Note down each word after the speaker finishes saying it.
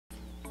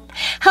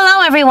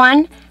Hello,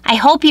 everyone. I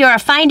hope you are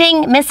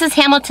finding Mrs.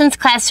 Hamilton's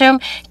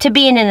classroom to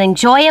be an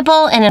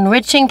enjoyable and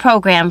enriching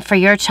program for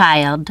your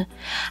child.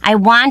 I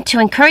want to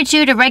encourage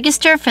you to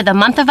register for the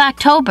month of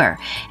October,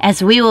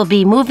 as we will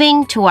be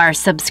moving to our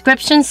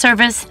subscription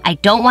service. I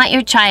don't want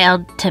your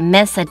child to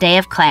miss a day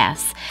of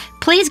class.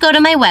 Please go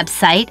to my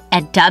website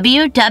at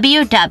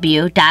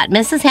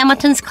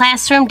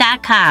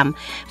www.mrshamiltonsclassroom.com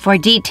for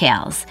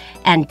details,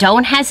 and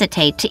don't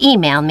hesitate to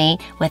email me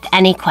with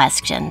any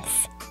questions.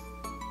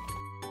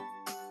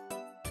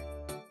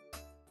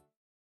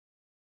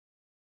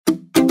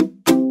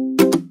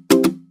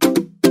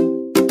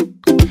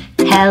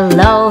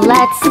 Hello,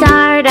 let's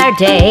start our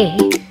day.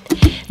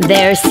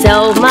 There's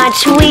so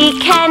much we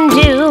can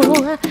do.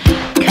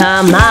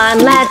 Come on,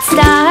 let's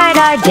start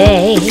our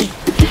day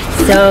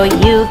so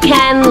you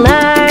can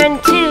learn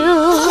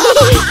too.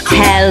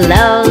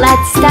 Hello,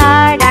 let's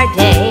start our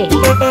day.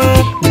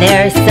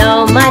 There's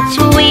so much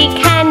we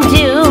can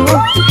do.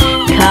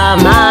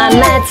 Come on,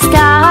 let's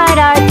start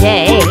our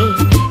day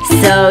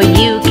so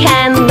you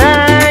can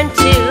learn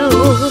too.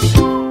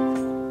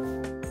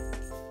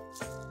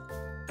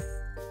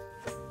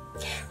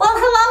 Well,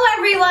 hello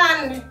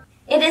everyone!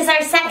 It is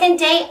our second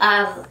day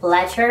of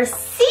Letter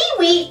C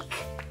Week.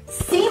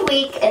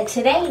 And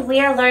today we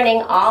are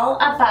learning all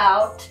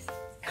about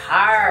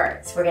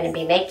cars. We're going to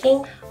be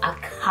making a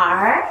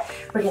car.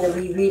 We're going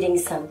to be reading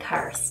some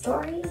car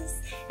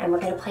stories, and we're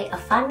going to play a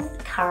fun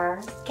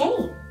car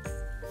game.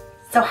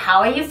 So how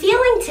are you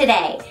feeling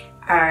today?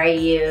 Are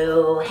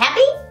you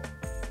happy?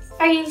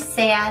 Are you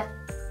sad?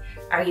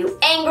 Are you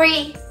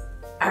angry?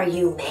 Are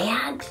you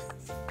mad?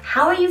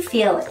 How are you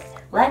feeling?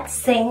 Let's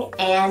sing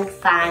and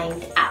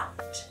find out.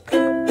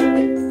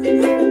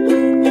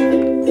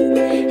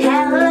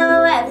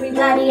 Hello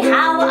everybody,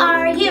 how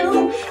are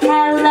you?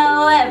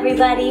 Hello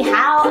everybody,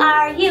 how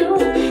are you?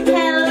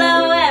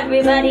 Hello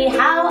everybody,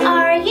 how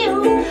are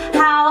you?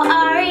 How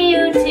are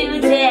you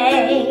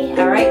today?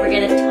 Alright, we're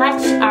gonna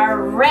touch our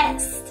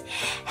wrist.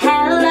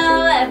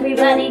 Hello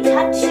everybody,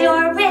 touch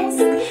your wrist.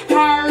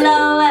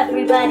 Hello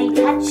everybody,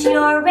 touch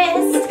your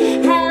wrist.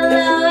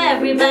 Hello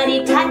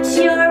everybody, touch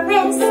your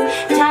wrist.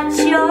 Touch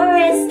your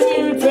wrist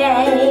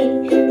today.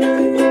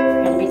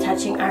 We're going to be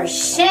touching our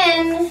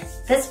shin,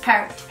 this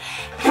part.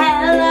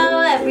 Hello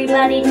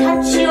everybody,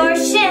 touch your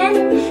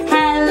shin.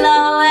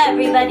 Hello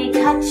everybody,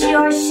 touch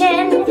your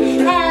shin.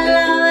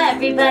 Hello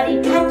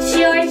everybody, touch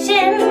your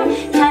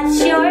shin. Touch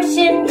your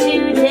shin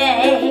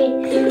today.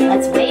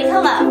 Let's wave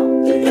hello.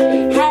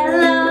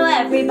 Hello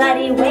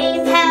everybody,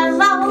 wave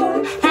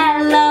hello.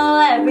 Hello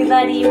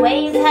everybody,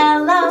 wave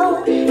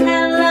hello.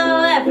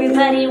 Hello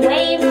everybody,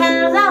 wave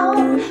hello.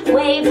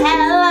 Wave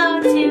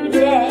hello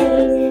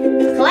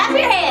today. Clap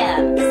your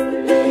hands.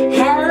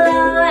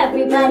 Hello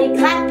everybody,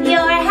 clap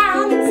your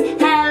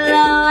hands.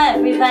 Hello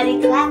everybody,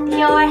 clap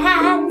your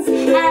hands.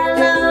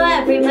 Hello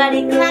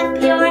everybody,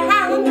 clap your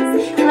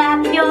hands.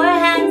 Clap your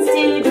hands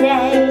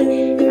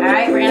today.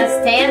 Alright, we're going to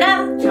stand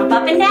up, jump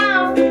up and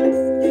down.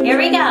 Here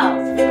we go.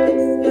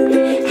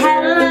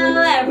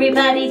 Hello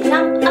everybody,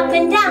 jump up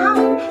and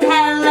down.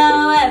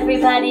 Hello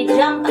everybody,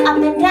 jump up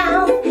and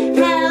down.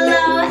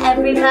 Hello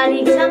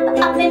everybody, jump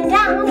up and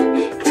down.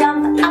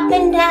 Jump up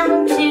and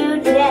down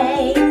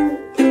today.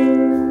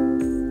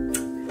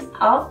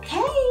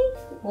 Okay,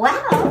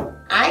 wow.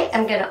 I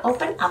am going to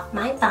open up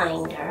my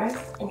binder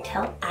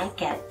until I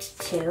get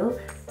to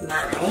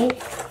my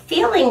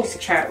feelings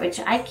chart, which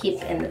I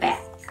keep in the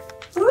back.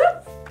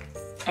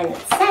 And it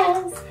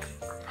says,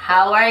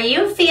 how are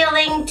you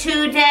feeling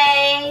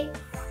today?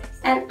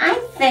 And I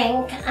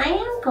think I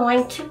am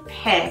going to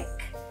pick,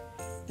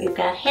 we've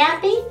got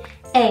happy,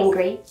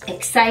 angry,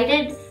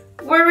 excited,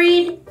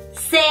 worried,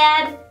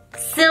 sad,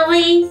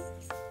 silly,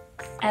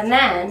 and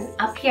then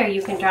up here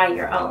you can draw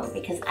your own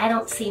because I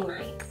don't see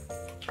mine.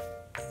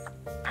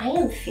 I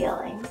am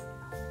feeling,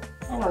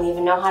 I don't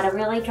even know how to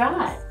really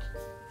draw it.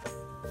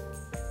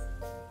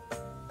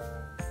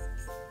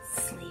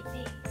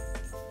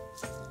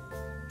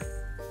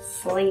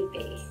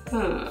 Sleepy.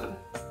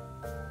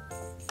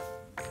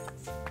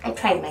 I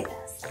tried my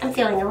best. I'm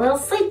feeling a little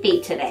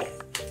sleepy today.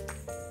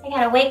 I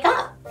gotta wake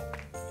up.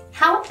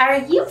 How are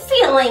you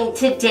feeling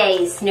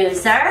today,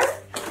 Snoozer?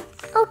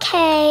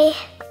 Okay.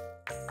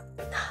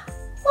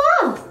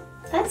 Whoa,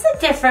 that's a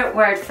different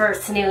word for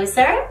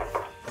snoozer.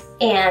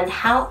 And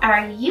how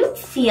are you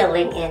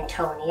feeling,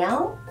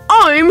 Antonio?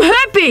 I'm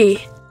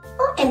happy.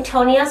 Well,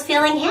 Antonio's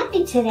feeling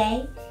happy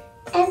today,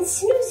 and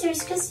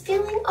Snoozer's just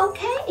feeling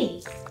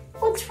okay.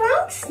 What's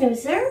wrong,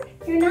 Snoozer?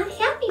 You're not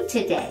happy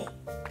today.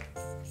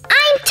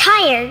 I'm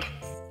tired.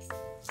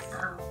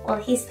 Oh, well,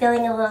 he's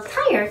feeling a little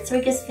tired, so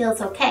he just feels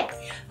okay.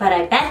 But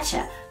I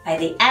betcha by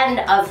the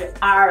end of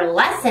our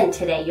lesson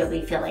today, you'll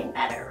be feeling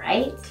better,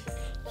 right?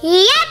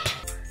 Yep.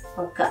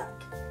 Well, good.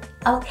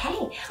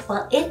 Okay,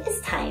 well, it is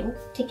time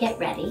to get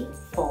ready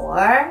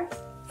for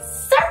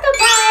circle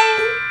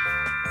time.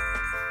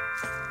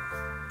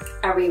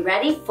 Are we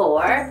ready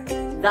for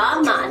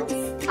the months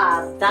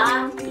of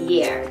the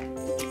year?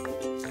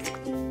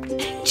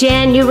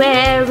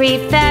 January,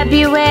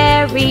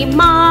 February,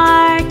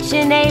 March,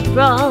 and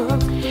April.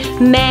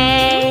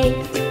 May,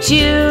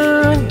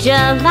 June,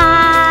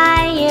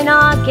 July, and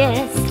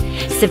August.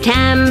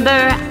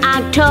 September,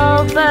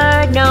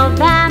 October,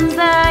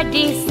 November,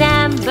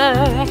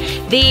 December.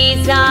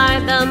 These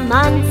are the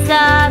months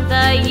of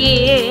the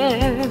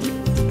year.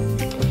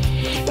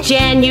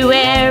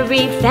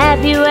 January,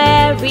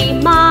 February,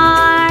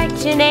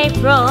 March, and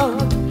April.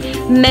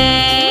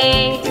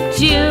 May,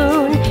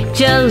 June,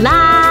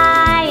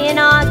 July, and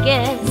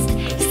August.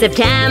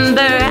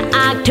 September,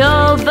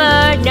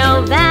 October,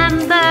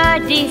 November,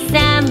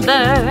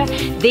 December.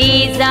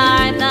 These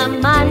are the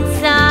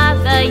months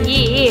of the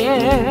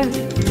year.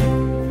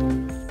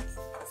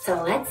 So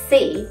let's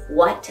see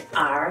what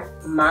our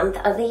month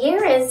of the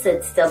year is.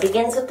 It still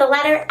begins with the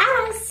letter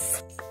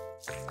S.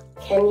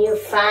 Can you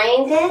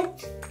find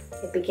it?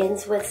 It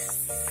begins with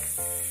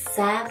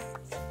Sep.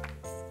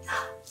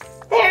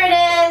 There it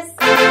is!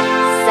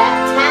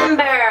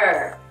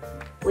 September.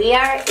 We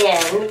are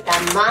in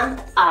the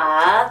month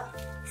of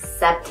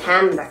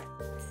September.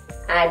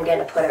 I'm going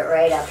to put it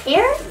right up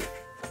here.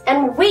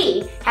 And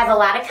we have a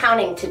lot of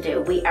counting to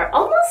do. We are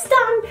almost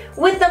done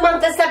with the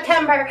month of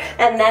September.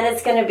 And then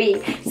it's going to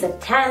be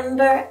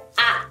September,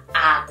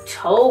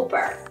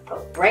 October.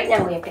 But right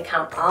now we have to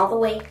count all the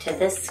way to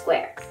this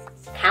square.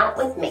 Count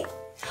with me.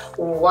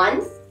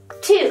 1,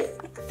 2,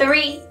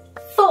 3,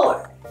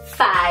 4,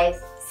 5,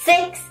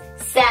 6,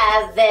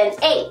 7,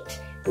 8,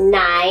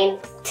 9,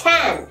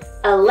 10,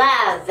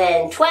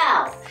 11,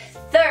 12,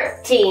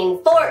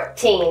 13,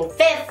 14,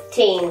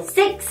 15,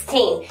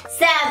 16,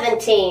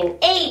 17,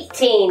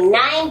 18,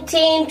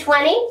 19,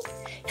 20,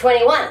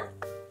 21,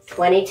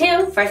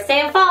 22, first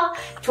day of fall,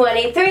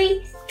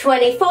 23,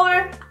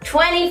 24,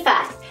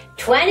 25,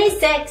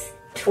 26,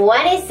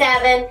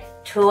 27,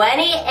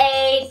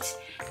 28,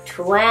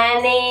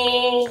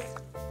 29.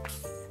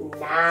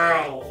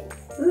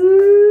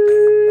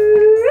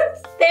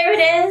 There it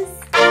is.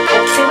 A 2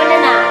 and a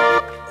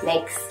 9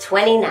 makes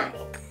 29.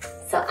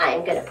 So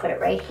I'm going to put it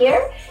right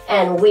here,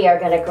 and we are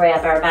going to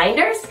grab our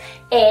binders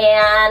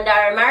and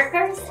our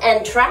markers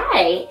and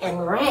try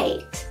and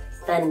write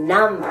the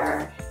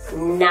number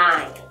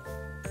 9.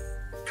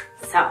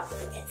 So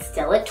it's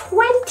still a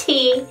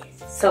 20,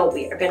 so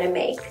we are going to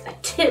make a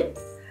 2.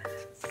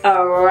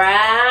 Around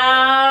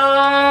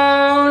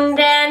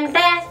and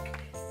back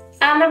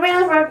on the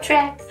railroad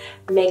track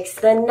makes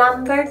the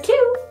number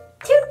 2,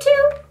 2,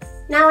 2.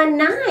 Now a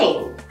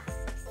 9.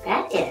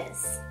 That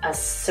is a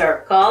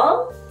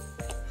circle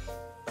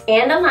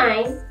and a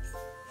line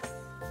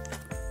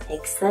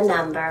makes the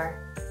number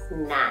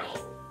 9.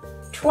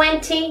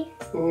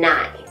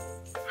 29.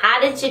 How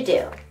did you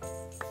do?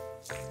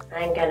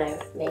 I'm gonna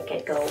make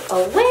it go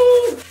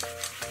away.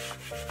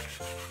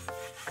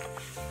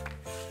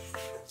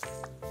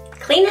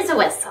 Clean as a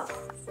whistle.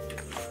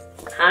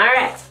 All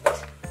right.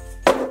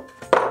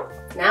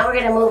 Now we're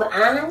gonna move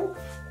on.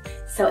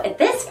 So at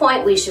this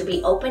point, we should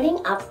be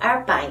opening up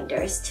our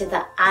binders to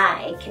the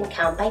I Can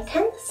Count by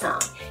 10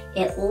 song.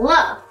 It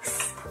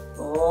looks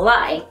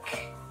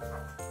like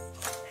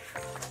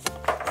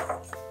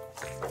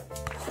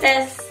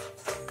this.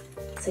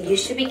 So you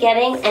should be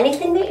getting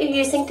anything that you're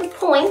using to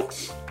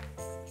point,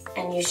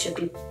 and you should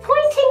be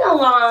pointing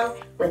along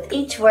with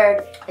each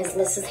word as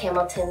Mrs.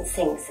 Hamilton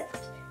sings it.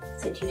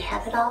 So do you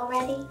have it all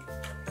ready?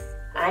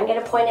 I'm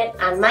gonna point it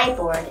on my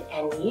board,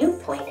 and you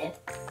point it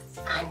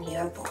on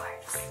your boards.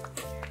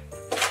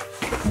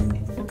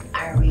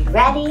 Are we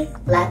ready?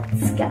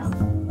 Let's go.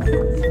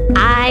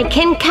 I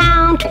can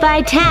count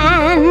by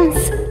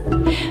 10s.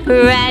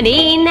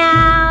 Ready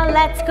now,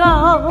 let's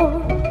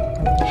go.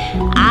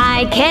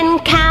 I can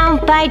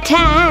count by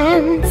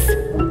 10s.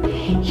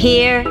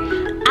 Here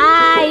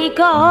I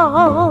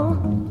go.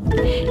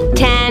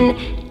 10,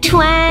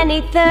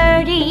 20,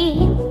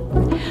 30,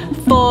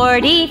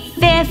 40,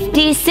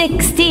 50,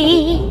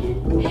 60,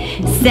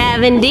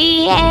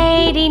 70,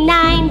 80,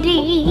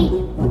 90,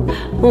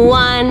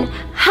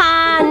 100.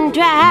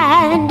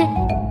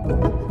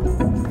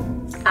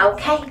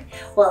 Okay,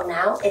 well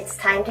now it's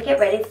time to get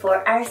ready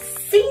for our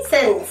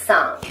season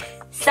song.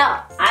 So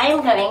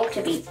I'm going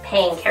to be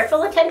paying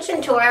careful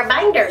attention to our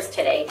binders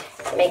today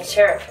to make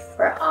sure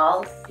we're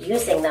all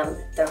using them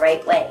the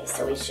right way.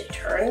 So we should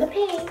turn the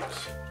page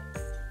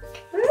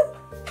and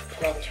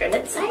then turn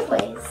it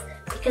sideways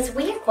because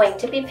we are going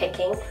to be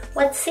picking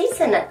what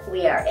season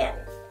we are in.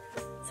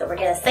 So we're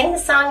going to sing the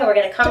song and we're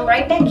going to come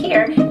right back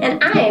here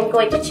and I am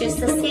going to choose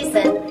the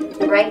season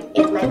right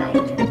in my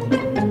binder.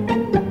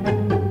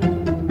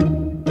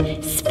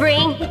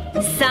 Spring,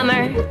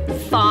 summer,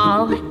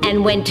 fall,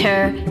 and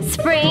winter.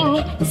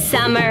 Spring,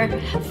 summer,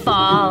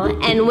 fall,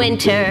 and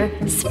winter.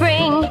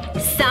 Spring,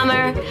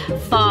 summer,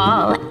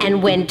 fall,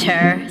 and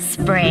winter.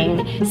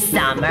 Spring,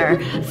 summer,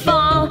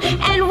 fall,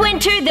 and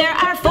winter. There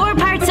are 4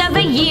 parts of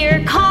a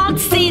year called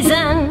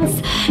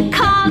seasons.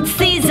 Called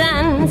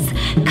seasons.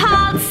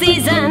 Called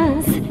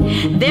seasons.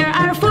 There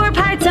are 4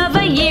 parts of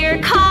a year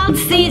called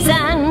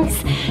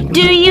seasons.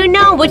 Do you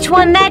know which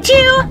one that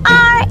you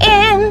are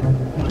in?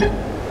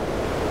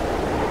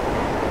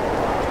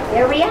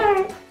 Here we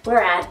are.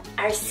 We're at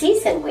our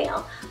season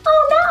wheel.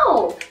 Oh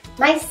no!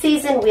 My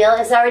season wheel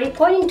is already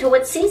pointing to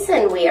what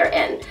season we are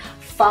in,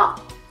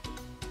 fall.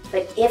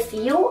 But if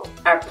you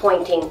are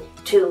pointing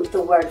to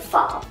the word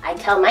fall, I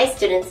tell my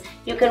students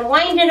you can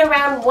wind it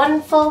around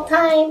one full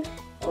time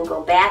and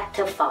go back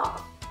to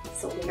fall.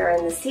 So we are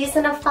in the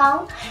season of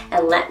fall,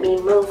 and let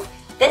me move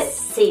this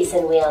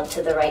season wheel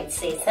to the right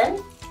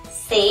season.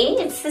 See,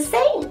 it's the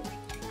same,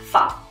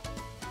 fall.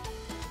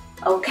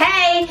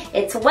 Okay,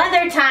 it's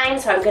weather time,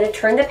 so I'm going to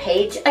turn the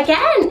page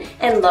again.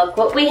 And look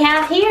what we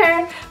have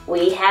here.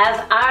 We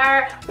have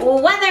our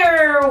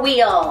weather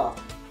wheel.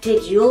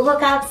 Did you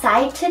look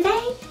outside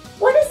today?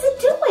 What is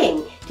it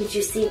doing? Did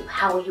you see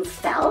how you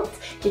felt?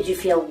 Did you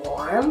feel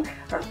warm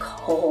or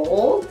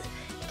cold?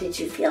 Did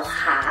you feel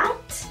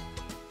hot?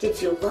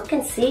 Did you look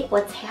and see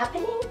what's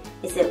happening?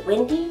 Is it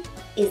windy?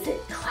 Is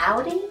it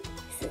cloudy?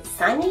 Is it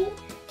sunny?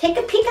 Take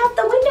a peek out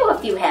the window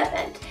if you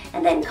haven't.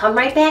 And then come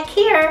right back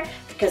here,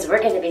 because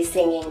we're going to be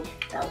singing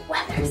the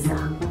weather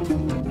song.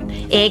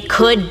 It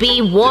could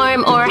be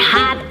warm or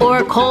hot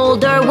or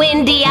cold or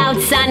windy out,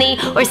 sunny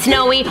or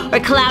snowy or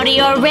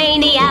cloudy or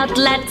rainy out.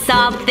 Let's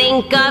all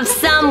think of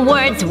some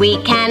words we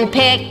can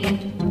pick.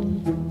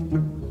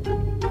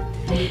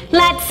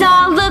 Let's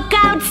all look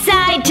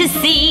outside to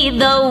see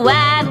the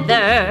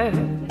weather.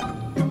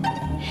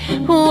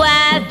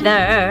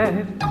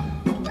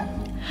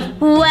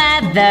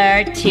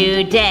 Weather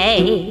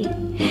today.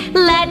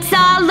 Let's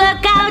all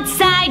look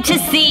outside to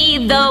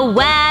see the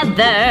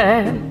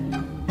weather.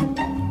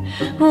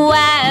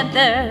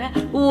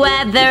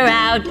 Weather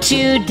out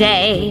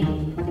today.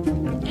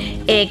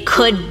 It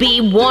could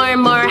be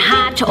warm or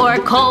hot or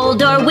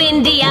cold or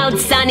windy out,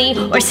 sunny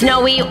or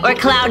snowy or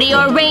cloudy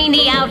or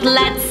rainy out.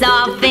 Let's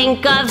all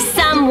think of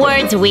some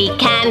words we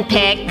can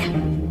pick.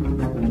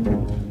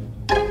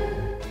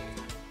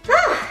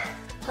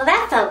 Well,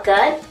 that felt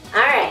good.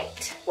 All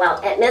right.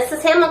 Well, at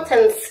Mrs.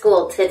 Hamilton's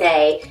school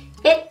today,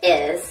 it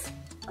is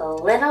a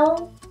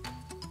little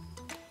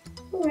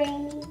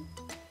rainy,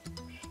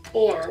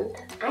 and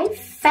I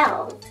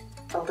felt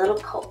a little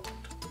cold.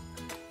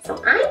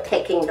 So I'm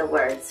picking the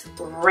words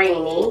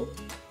rainy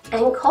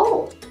and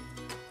cold.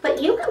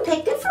 But you can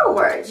pick different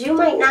words. You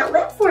might not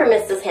live where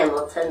Mrs.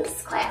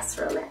 Hamilton's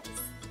classroom is.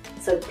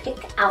 So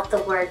pick out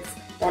the words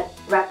that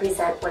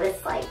represent what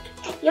it's like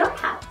at your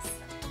house.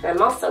 And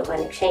I'm also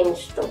going to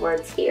change the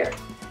words here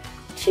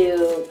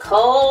to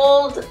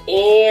cold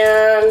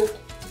and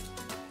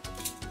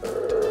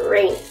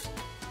rainy.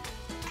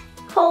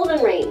 Cold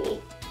and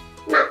rainy.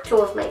 Not two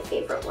of my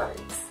favorite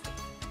words.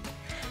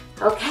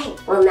 Okay,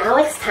 well now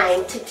it's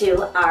time to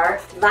do our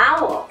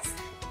vowels.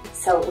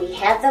 So we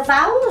have the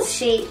vowel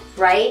sheet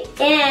right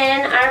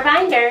in our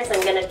binders.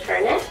 I'm going to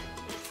turn it.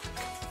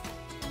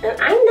 And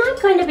I'm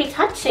not going to be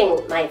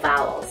touching my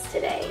vowels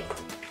today.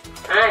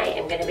 I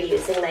am going to be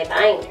using my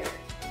binder.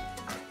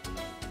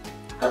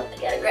 Oh,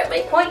 I gotta grab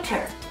my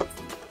pointer.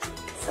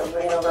 So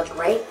we're going to look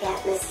right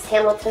at Mrs.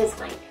 Hamilton's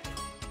binder.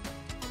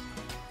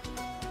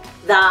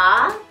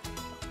 The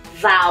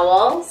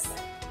vowels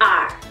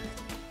are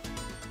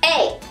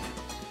A,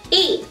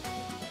 E,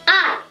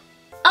 I,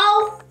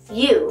 O,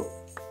 U,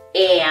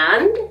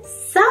 and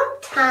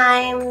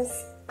sometimes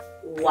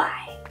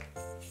Y.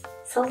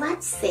 So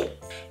let's see.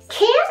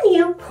 Can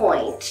you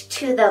point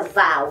to the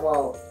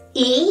vowel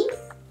E?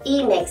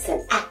 E makes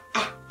an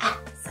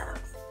sound.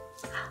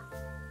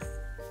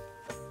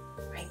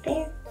 Right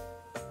there.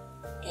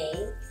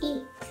 A,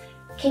 E.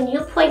 Can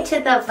you point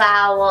to the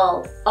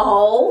vowel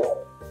O?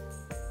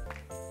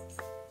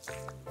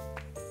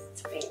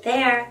 It's right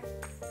there.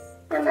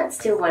 And let's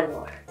do one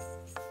more.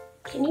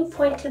 Can you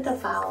point to the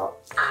vowel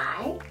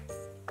I?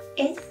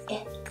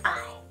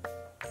 I.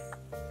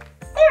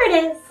 There it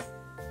is.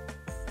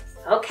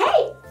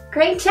 Okay,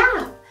 great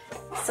job.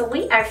 So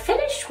we are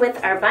finished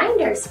with our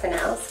binders for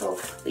now, so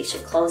we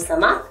should close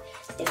them up.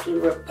 If you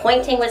were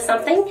pointing with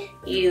something,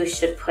 you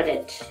should put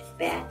it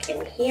back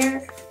in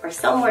here or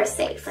somewhere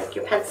safe, like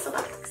your pencil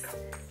box.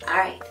 All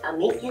right, I'll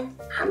meet you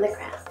on the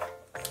ground.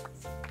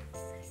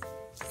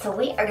 So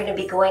we are going to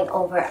be going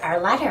over our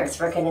letters.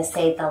 We're going to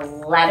say the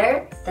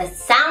letter, the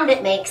sound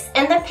it makes,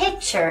 and the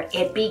picture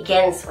it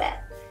begins with.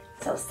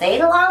 So say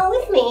it along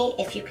with me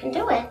if you can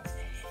do it.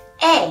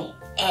 A,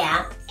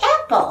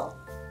 apple.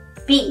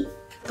 B,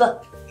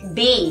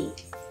 bee.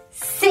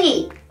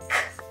 C,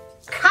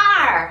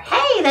 car.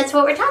 Hey, that's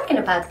what we're talking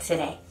about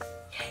today.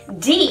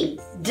 D,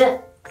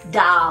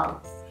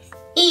 doll.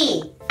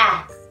 E,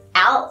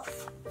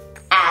 elf.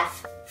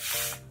 F,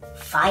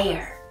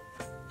 fire.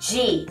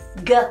 G,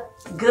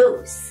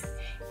 goose.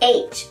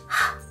 H,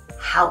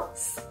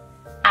 house.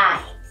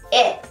 I,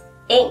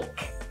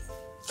 ink.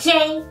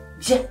 J,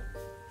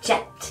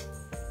 jet.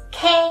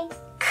 K,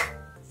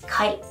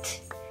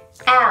 kite.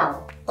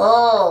 L,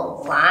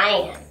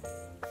 lion.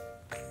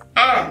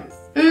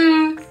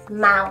 M,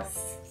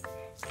 mouse.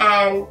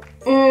 N,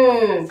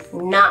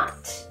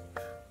 knot.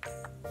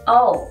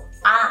 O,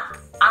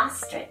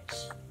 ostrich.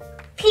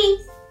 P,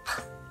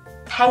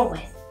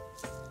 penguin.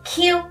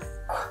 Q,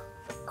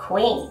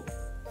 queen.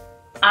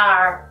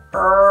 R,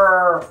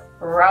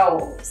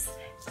 rose.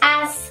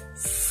 S,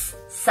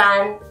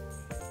 sun.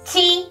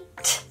 T,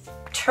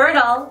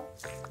 Turtle,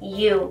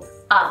 U,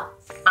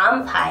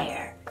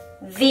 umpire.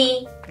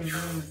 V,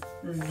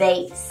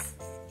 vase.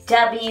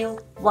 W,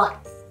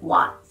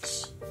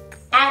 watch.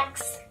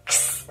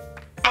 X,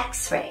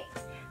 x-ray.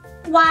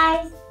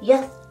 Y,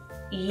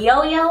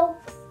 yo-yo.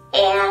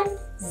 And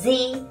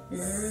Z,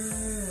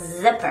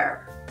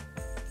 zipper.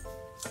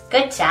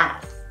 Good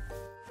job.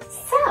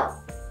 So,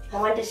 I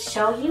wanted to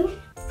show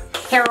you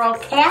Carol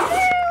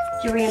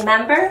Cat. Do you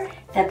remember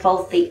that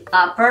both the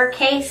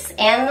uppercase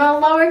and the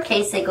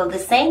lowercase, they go the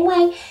same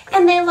way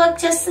and they look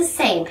just the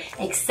same,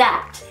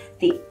 except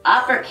the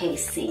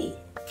uppercase C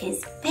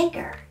is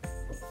bigger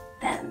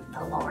than the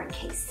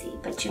lowercase c,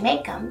 but you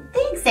make them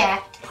the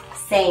exact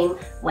same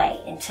way.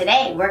 And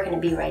today we're going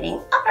to be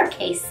writing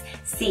uppercase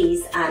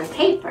C's on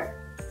paper.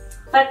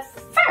 But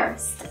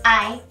first,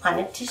 I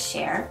wanted to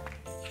share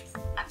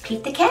a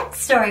Pete the Cat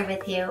story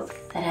with you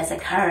that has a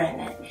car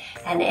in it.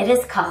 And it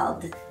is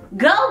called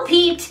Go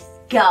Pete,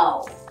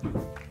 Go!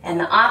 And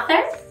the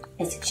author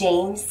is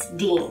James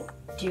Dean.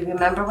 Do you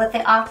remember what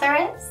the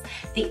author is?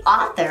 The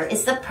author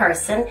is the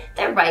person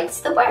that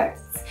writes the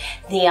words.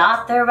 The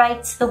author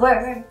writes the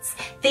words.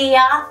 The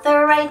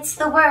author writes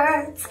the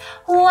words.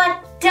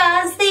 What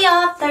does the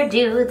author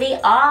do?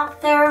 The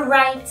author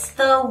writes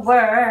the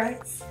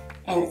words.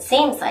 And it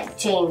seems like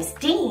James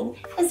Dean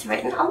has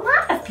written a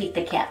lot of Pete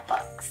the Cat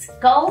books.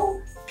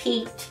 Go,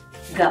 Pete,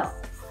 go.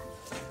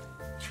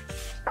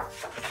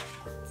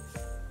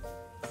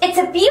 It's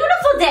a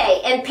beautiful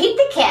day, and Pete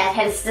the Cat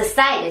has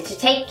decided to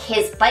take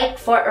his bike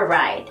for a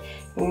ride.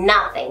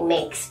 Nothing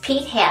makes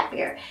Pete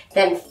happier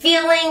than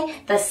feeling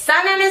the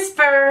sun on his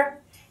fur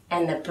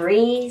and the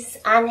breeze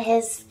on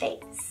his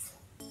face.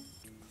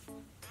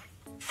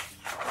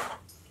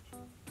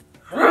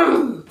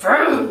 Vroom,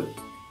 vroom.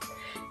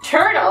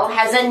 Turtle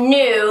has a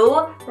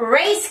new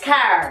race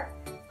car.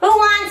 Who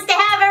wants to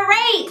have a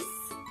race?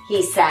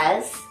 He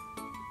says.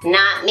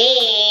 Not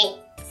me,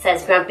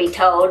 says Grumpy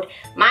Toad.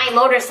 My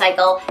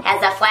motorcycle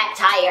has a flat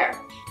tire.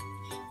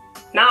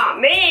 Not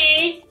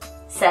me,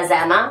 says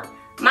Emma.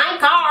 My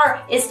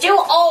car is too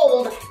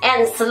old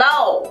and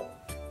slow.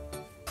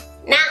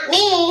 Not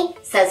me,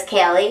 says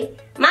Callie.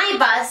 My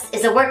bus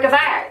is a work of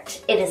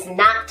art. It is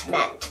not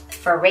meant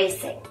for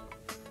racing.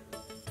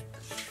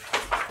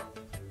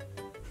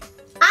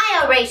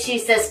 I'll race you,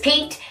 says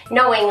Pete,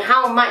 knowing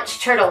how much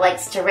Turtle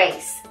likes to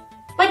race.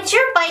 But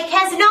your bike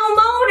has no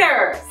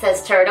motor,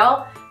 says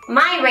Turtle.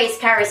 My race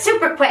car is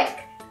super quick.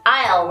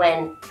 I'll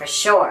win for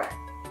sure.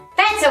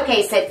 That's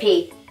okay, said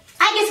Pete.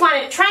 I just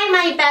want to try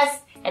my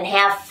best and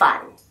have fun.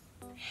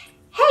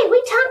 Hey,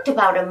 we talked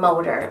about a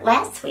motor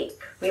last week.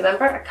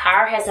 Remember, a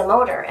car has a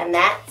motor and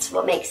that's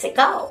what makes it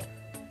go.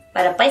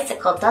 But a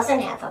bicycle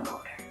doesn't have a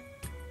motor.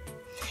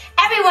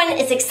 Everyone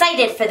is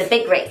excited for the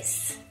big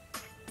race.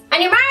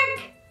 On your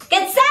mark,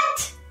 get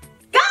set,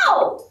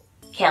 go!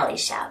 Callie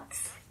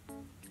shouts.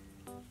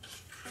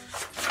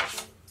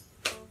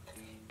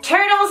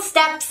 Turtle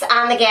steps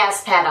on the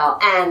gas pedal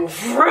and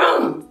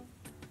vroom,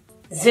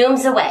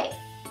 zooms away.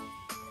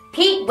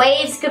 Pete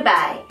waves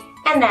goodbye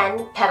and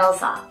then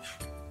pedals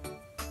off.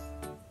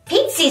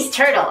 Pete sees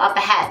Turtle up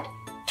ahead.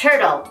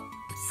 Turtle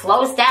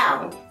slows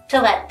down to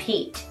let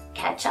Pete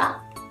catch up.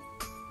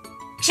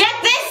 Check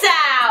this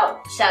out,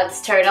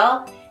 shouts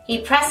Turtle. He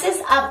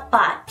presses a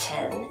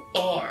button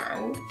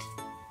and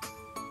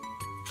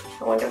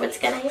I wonder what's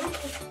gonna happen.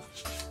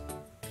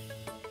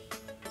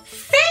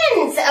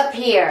 Fins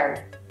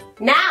appear.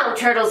 Now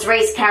Turtle's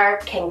race car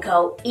can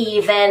go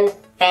even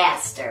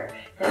faster.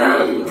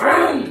 Vroom,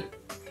 vroom.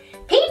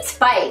 Pete's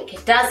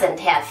bike doesn't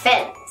have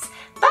fins,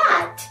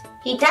 but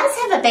he does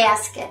have a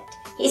basket.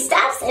 He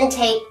stops and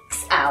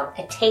takes out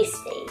a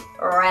tasty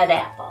red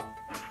apple.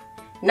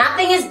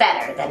 Nothing is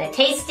better than a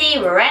tasty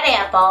red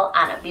apple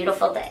on a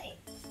beautiful day.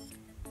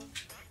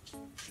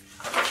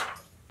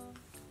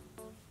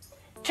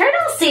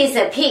 Turtle sees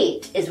that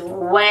Pete is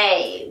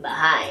way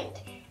behind.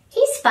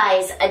 He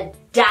spies a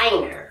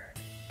diner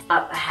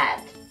up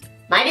ahead.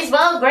 Might as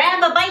well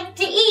grab a bite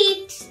to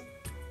eat,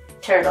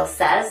 Turtle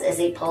says as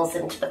he pulls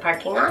into the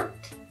parking lot.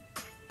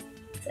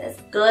 Says,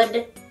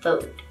 good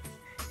food.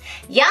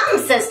 Yum,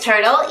 says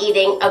Turtle,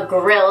 eating a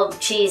grilled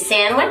cheese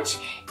sandwich.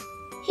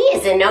 He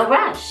is in no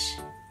rush.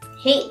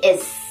 He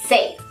is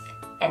safe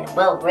and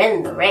will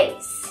win the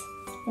race.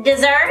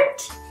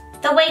 Dessert?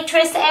 The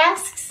waitress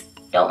asks.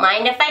 Don't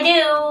mind if I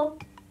do,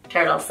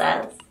 Turtle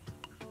says.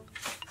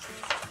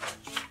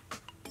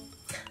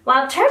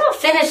 While Turtle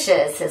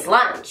finishes his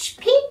lunch,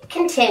 Pete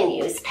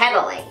continues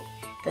pedaling.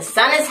 The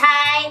sun is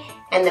high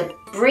and the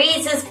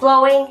breeze is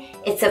blowing.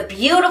 It's a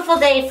beautiful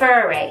day for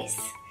a race.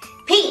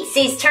 Pete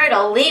sees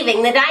Turtle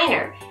leaving the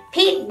diner.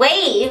 Pete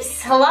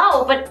waves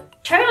hello,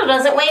 but Turtle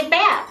doesn't wave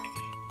back.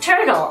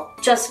 Turtle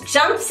just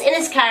jumps in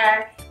his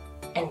car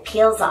and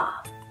peels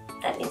off.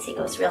 That means he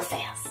goes real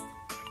fast.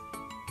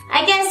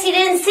 I guess he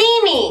didn't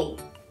see me,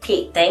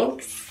 Pete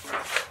thinks.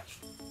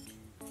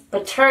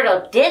 But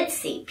Turtle did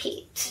see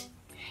Pete.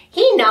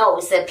 He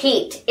knows that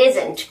Pete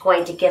isn't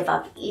going to give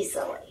up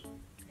easily.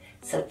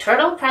 So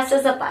Turtle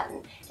presses a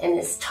button and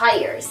his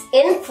tires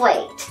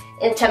inflate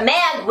into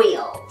mag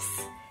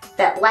wheels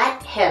that let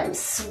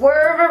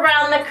swerve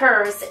around the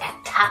curves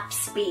at top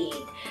speed.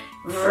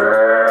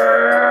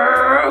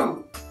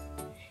 Vroom!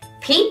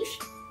 Pete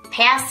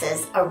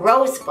passes a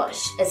rose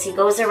bush as he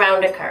goes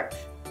around a curve.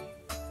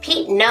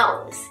 Pete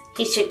knows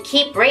he should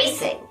keep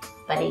racing,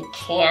 but he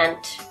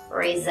can't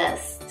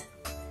resist.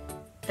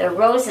 The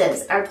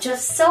roses are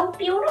just so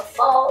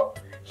beautiful.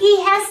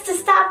 He has to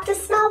stop to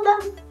smell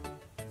them.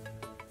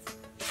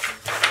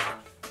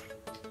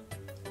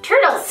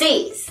 Turtle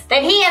sees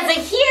that he has a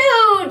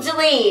huge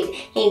lead.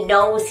 He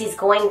knows he's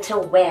going to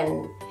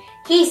win.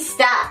 He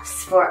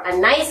stops for a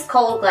nice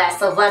cold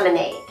glass of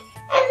lemonade.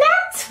 And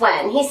that's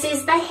when he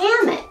sees the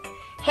hammock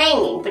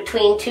hanging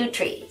between two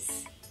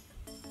trees.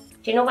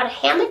 Do you know what a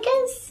hammock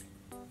is?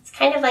 It's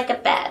kind of like a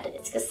bed.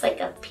 It's just like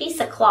a piece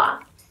of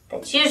cloth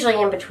that's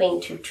usually in between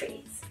two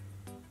trees.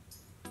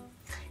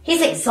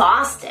 He's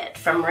exhausted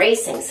from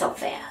racing so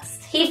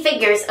fast. He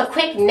figures a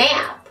quick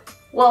nap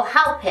will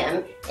help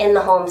him in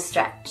the home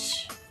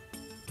stretch.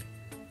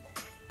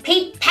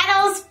 Pete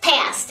pedals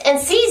past and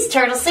sees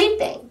Turtle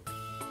sleeping.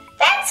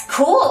 That's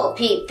cool,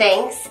 Pete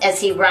thinks as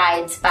he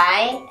rides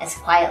by as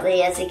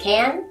quietly as he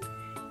can.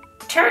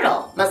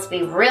 Turtle must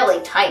be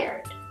really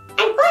tired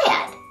and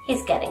glad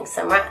he's getting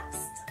some rest.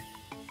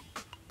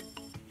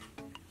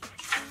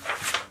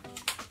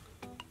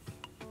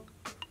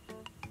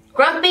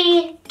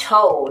 Grumpy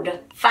Toad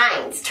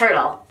finds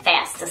Turtle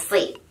fast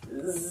asleep.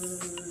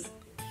 Zzz.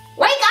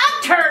 Wake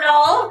up,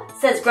 Turtle,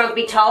 says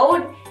Grumpy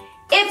Toad.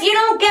 If you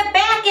don't get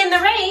back in the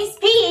race,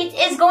 Pete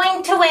is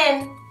going to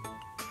win.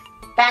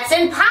 That's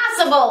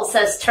impossible,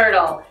 says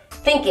Turtle,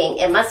 thinking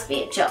it must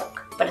be a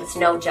joke, but it's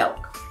no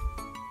joke.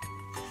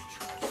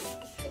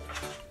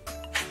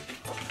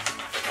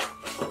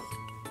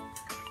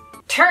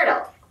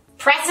 Turtle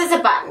presses a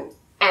button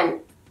and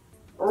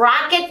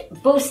rocket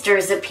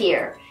boosters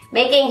appear,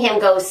 making him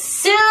go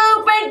super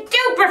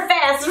duper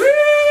fast.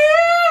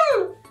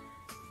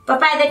 But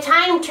by the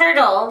time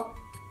Turtle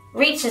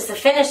reaches the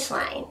finish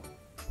line,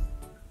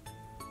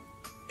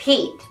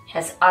 Pete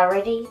has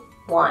already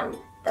won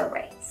the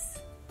race.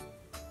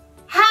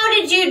 How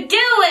did you do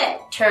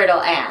it?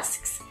 Turtle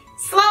asks.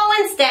 Slow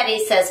and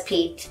steady, says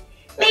Pete.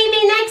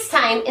 Maybe next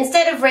time,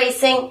 instead of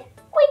racing,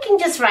 we can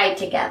just ride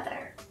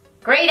together.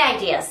 Great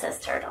idea, says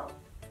Turtle.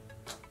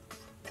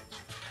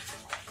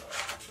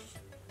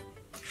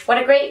 What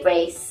a great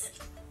race.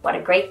 What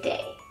a great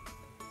day.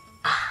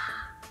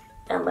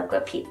 And look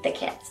what Pete the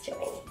cat's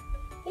doing.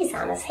 He's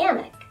on his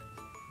hammock.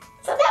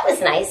 So that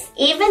was nice.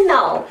 Even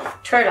though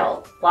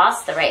Turtle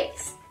lost the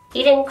race,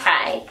 he didn't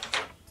cry.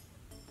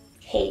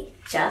 He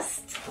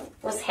just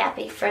was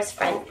happy for his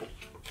friend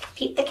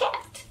Pete the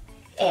cat.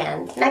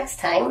 And next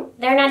time,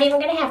 they're not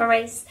even going to have a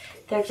race.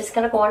 They're just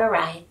going to go on a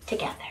ride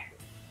together.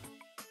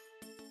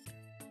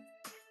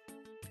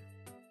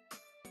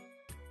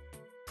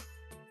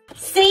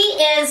 C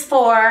is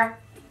for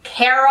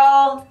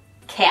Carol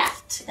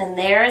Cat. And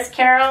there's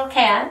Carol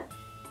Cat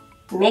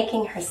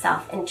making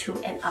herself into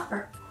an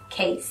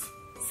uppercase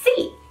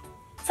C.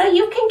 So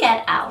you can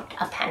get out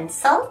a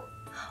pencil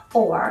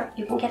or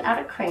you can get out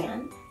a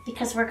crayon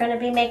because we're going to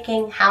be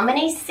making how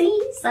many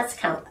C's? Let's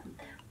count them.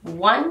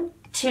 1,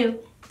 2,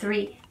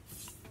 3,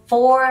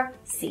 4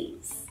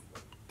 C's.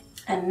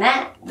 And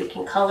then we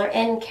can color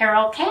in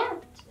Carol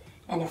Cat.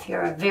 And if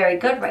you're a very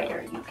good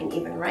writer, you can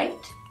even write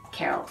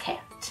Carol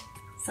Cat.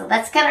 So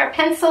let's get our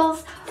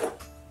pencils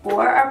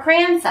or our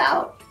crayons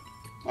out.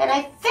 And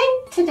I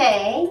think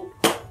today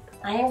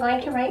I am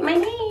going to write my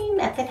name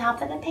at the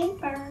top of the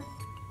paper.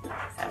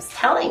 I was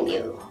telling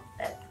you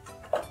that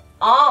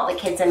all the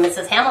kids in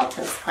Mrs.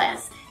 Hamilton's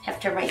class have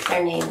to write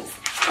their names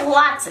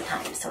lots of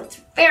times. So it's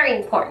very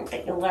important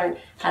that you learn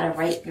how to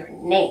write your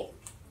name.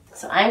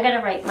 So I'm going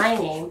to write my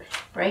name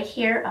right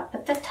here up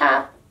at the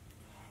top.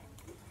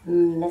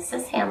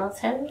 Mrs.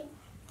 Hamilton.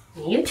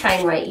 You try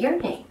and write your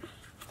name.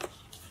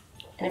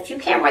 And if you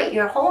can't write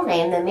your whole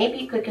name, then maybe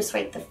you could just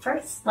write the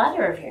first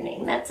letter of your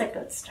name. That's a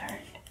good start.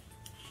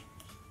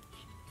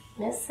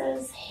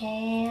 Mrs.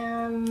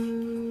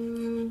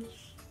 Hamilton.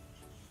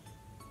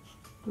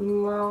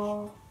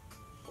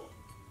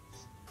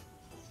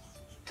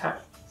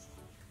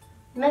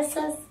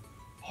 Mrs.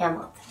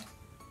 Hamilton.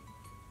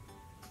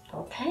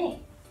 Okay.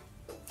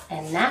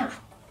 And now,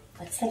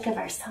 let's think of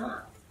our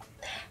song.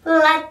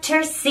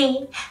 Letter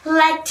C,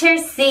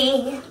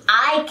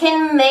 I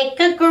can make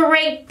a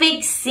great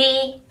big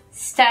C.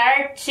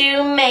 Start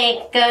to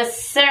make a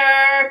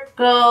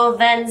circle,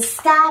 then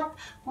stop.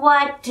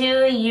 What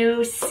do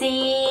you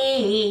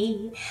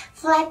see?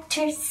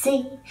 Letter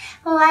C,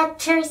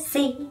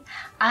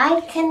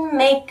 I can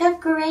make a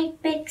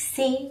great big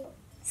C.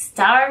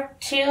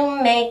 Start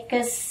to make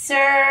a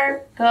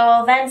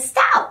circle, then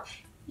stop.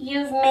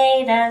 You've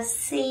made a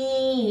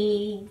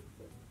C.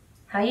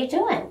 How you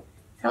doing?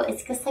 So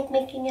it's just like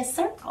making a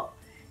circle,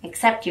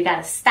 except you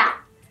gotta stop.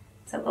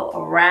 So go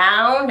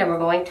around, and we're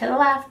going to the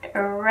left,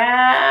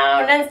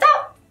 around and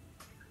stop.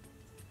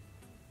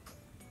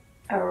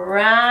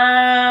 Around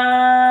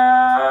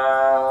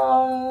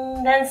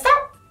and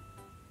stop.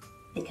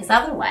 Because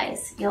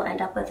otherwise, you'll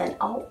end up with an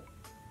O.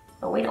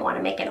 But we don't want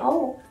to make an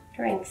O.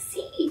 during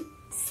Sea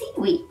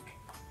Week.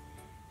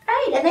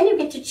 Right, and then you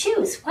get to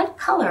choose what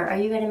color are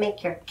you going to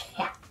make your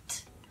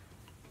cat.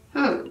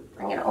 I'm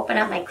going to open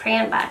up my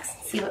crayon box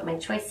and see what my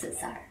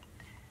choices are.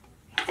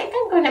 I think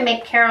I'm going to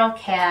make Carol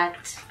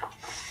Cat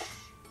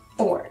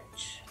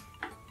orange.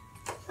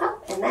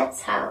 Oh, and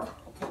that's how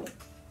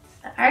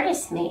the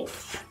artist made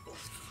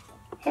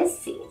his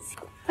seeds.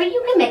 But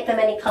you can make them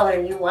any color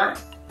you want.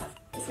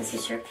 This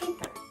is your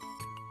paper.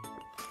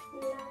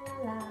 La,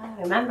 la, la.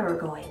 Remember, we're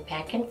going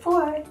back and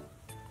forth.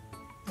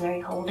 And are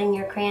you holding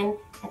your crayon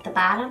at the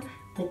bottom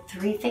with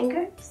 3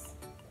 fingers?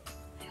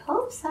 I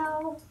hope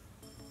so.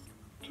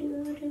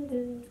 Do, do,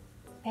 do.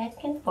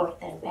 Back and forth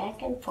and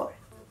back and forth.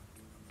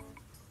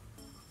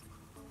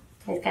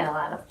 He's got a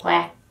lot of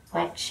black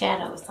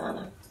shadows on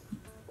him.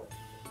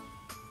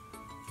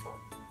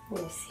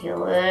 You see a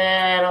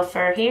little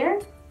fur here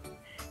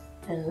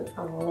and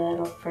a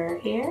little fur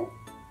here.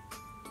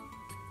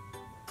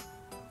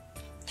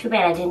 Too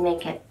bad I didn't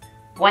make it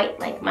white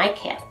like my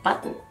cat,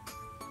 Button.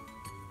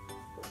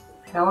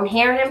 I don't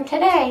hear him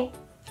today.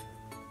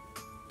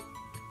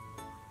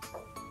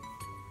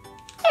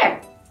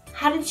 There,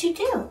 how did you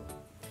do?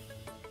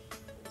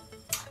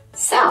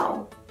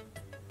 So,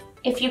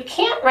 if you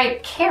can't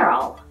write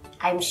Carol,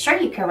 I'm sure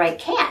you can write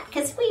cat,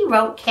 because we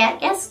wrote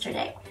cat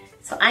yesterday.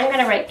 So I'm going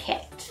to write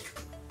cat.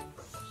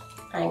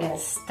 I'm going to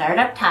start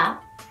up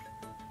top.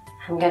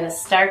 I'm going to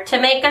start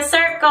to make a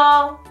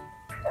circle.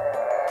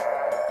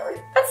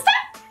 But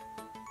stop!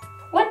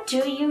 What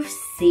do you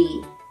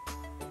see?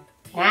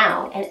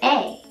 Now an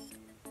A.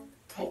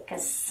 Make a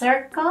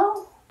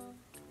circle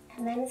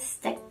and then a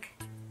stick.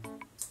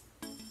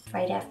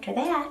 Right after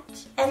that,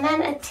 and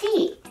then a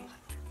T.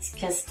 It's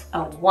just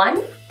a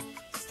 1.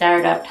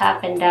 Start up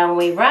top and down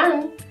we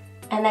run,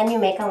 and then you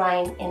make a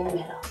line in the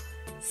middle.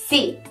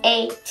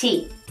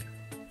 C-A-T,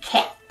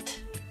 cat.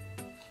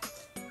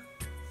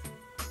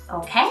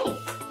 Okay.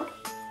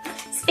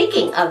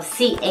 Speaking of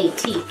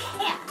C-A-T,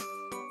 cat,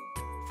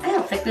 I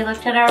don't think we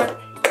looked at our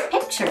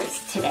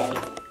pictures today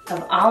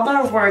of all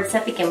our words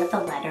that begin with the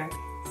letter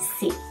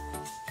C.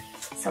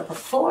 So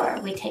before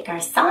we take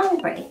our song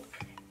break,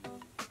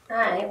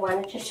 I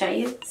wanted to show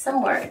you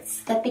some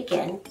words that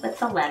begin with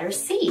the letter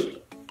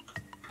C.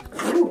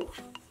 Ooh,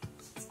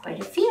 it's quite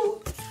a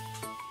few.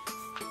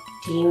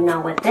 Do you know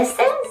what this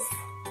is?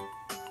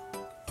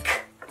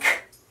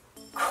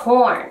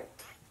 Corn.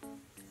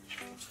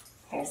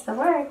 Here's the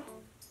word.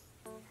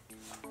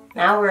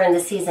 Now we're in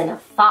the season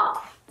of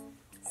fall,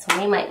 so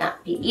we might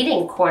not be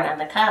eating corn on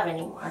the cob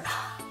anymore.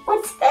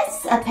 What's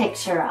this a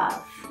picture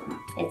of?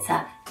 It's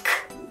a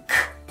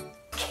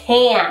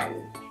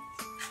can.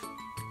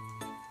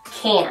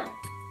 Can.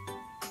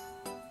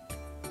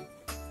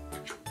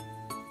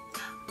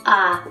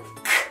 A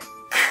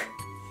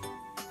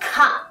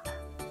cup.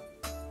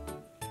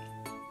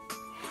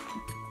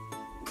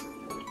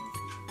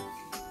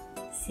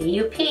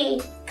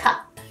 C-U-P,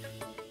 cup.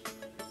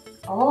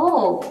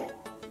 Oh,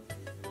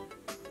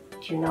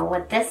 do you know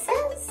what this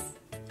is?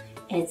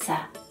 It's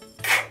a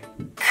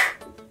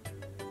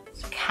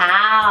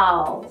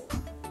cow.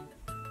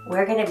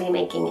 We're going to be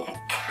making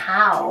a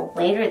cow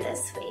later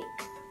this week.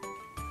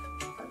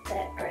 Put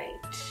that right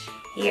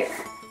here.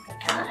 Oh my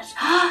gosh.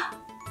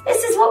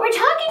 This is what we're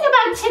talking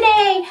about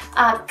today.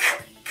 A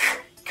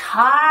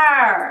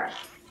car.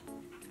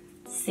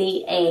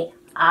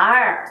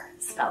 C-A-R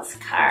spells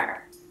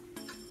car.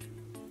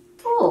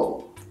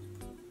 Ooh.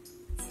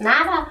 It's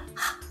not a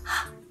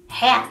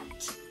hat.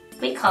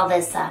 We call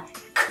this a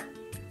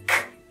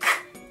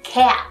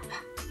cap.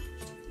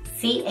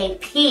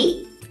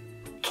 C-A-P.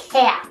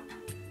 Cap.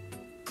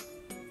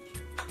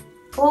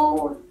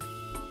 Ooh.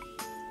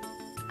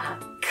 A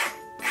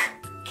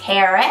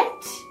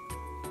carrot.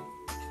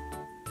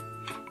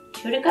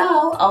 2 to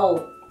go.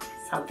 Oh,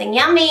 something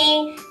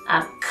yummy.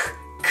 A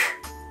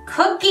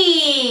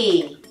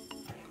cookie.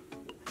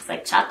 It's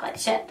like chocolate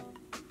chip.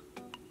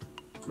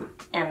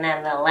 And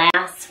then the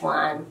last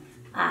one,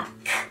 a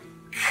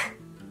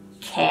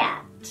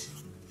cat.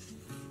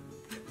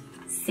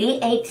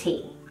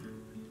 C-A-T.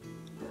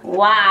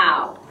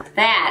 Wow,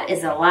 that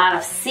is a lot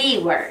of C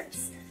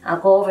words. I'll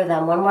go over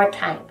them one more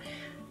time.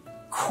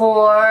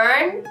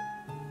 Corn,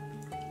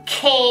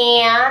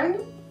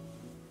 can,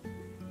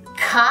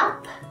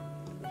 cup,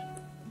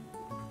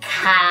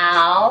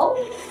 cow,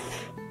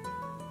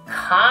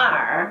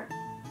 car,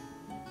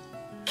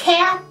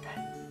 cap,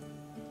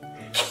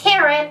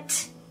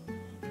 carrot,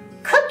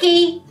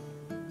 cookie,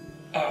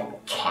 and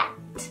cat.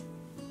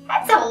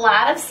 That's a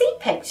lot of C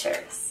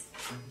pictures.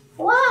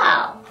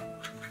 Wow.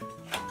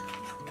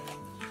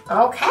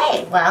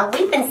 Okay, well,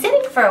 we've been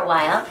sitting for a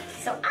while,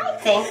 so I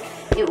think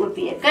it would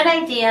be a good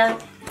idea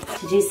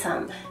to do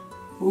some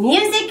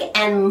music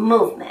and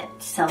movement.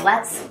 So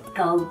let's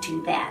go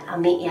do that. I'll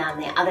meet you on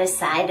the other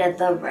side of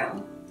the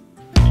room.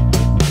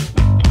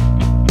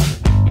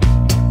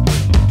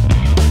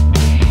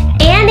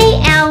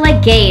 Annie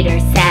Alligator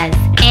says,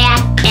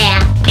 ah,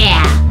 ah,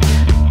 ah.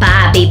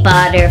 Bobby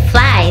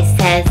Butterfly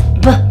says,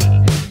 buh,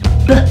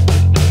 buh.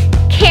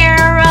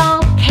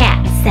 Carol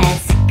Cat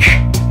says, k,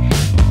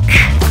 k.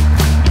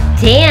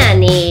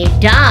 Danny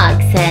Dog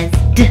says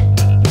D,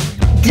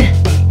 D.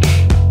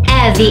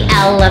 Evie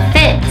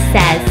Elephant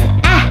says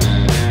ah,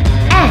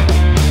 ah.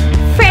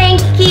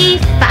 Frankie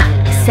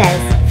Fox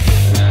says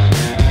F.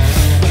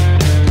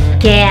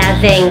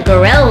 Gavin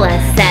Gorilla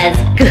says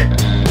G,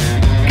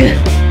 G.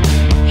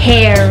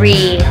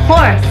 Harry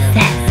Horse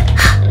says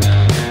H,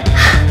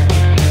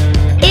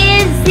 H.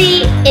 Izzy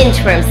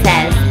Inchworm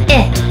says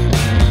I,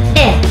 I.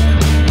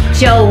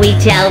 Joey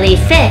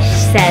Jellyfish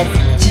says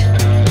J,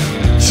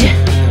 J.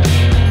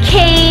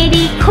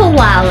 Katie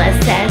Koala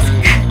says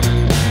K,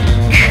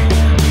 K.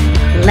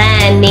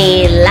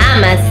 Lenny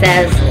Llama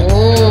says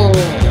ooh,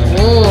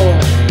 ooh.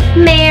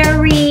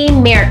 Mary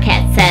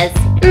Meerkat says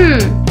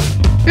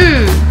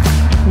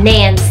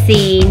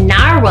Nancy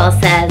Narwhal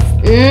says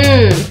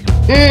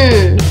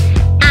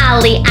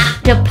Ollie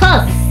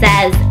Octopus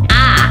says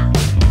ah,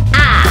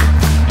 ah.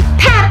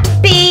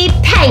 Peppy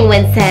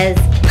Penguin says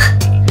p,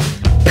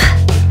 p.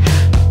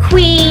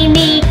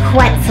 Queenie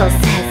Quetzal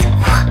says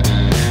quack,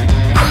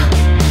 quack.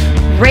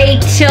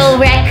 Rachel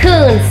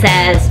Raccoon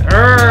says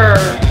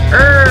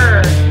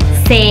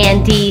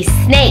Sandy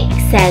Snake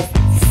says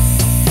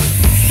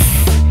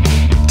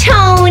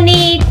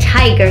Tony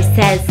Tiger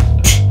says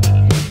t,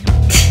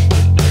 t.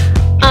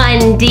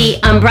 Undy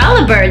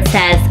Umbrella Bird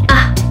says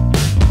ah,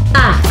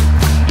 ah.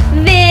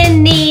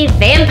 Vinny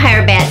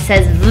Vampire Bat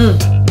says v,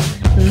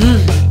 v.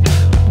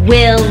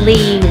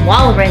 Willie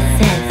Walrus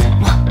says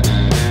wah,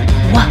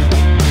 wah.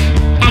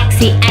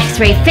 Axie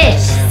X-Ray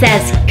Fish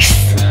says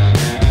kss,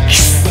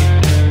 kss.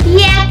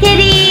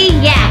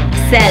 Yakety Yak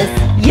says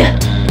yeah,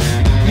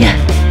 yeah.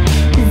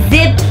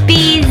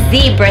 Zippy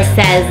Zebra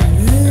says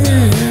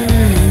zzz.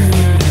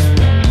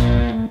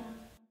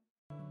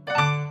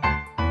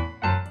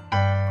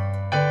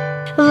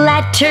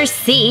 Letter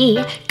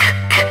C,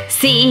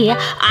 C.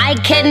 I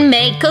can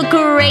make a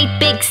great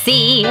big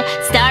C.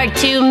 Start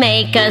to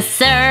make a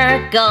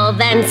circle,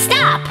 then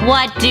stop.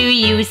 What do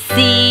you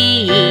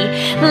see?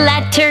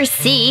 Letter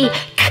C,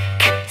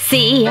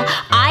 C.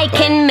 I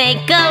can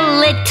make a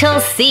little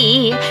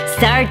C.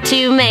 Start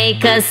to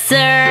make a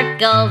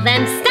circle,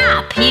 then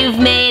stop. You've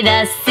made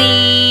a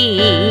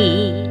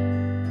C.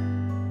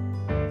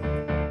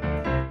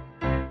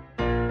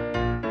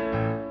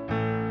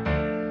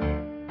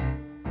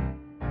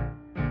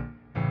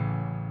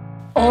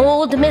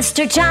 Old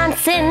Mr.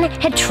 Johnson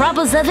had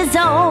troubles of his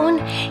own.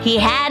 He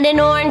had an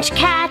orange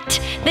cat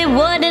that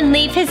wouldn't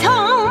leave his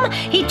home.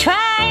 He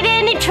tried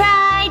and he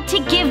tried to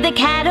give the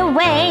cat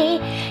away.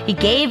 He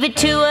gave it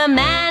to a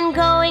man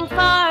going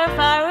far,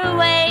 far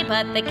away.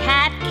 But the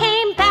cat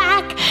came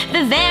back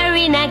the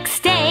very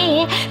next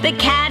day. The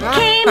cat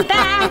came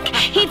back.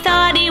 He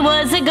thought he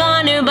was a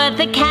goner, but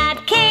the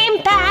cat came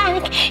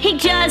back. He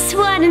just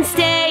wouldn't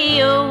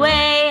stay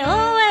away,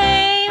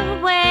 away,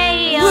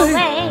 away,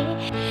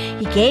 away.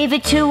 He gave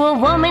it to a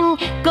woman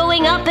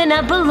going up in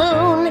a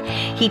balloon.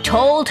 He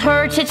told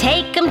her to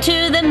take him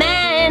to the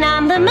man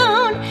on the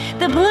moon.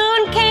 The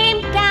balloon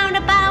came down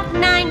about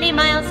 90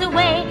 miles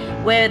away.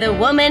 Where the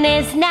woman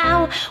is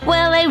now,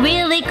 well, I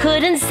really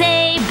couldn't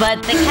say.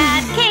 But the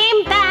cat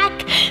came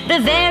back the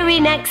very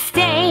next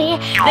day.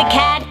 The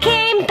cat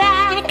came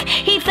back.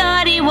 He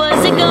thought he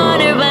was a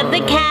goner, but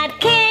the cat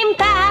came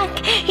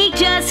back. He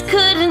just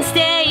couldn't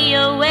stay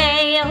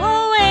away,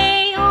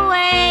 away,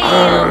 away,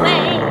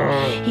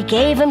 away. He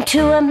gave him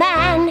to a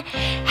man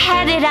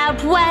headed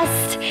out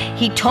west.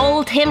 He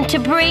told him to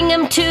bring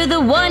him to the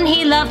one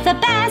he loved the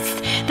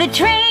best. The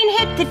train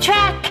hit the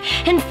track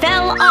and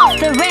fell off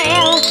the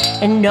rail,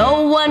 and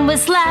no one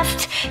was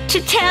left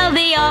to tell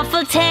the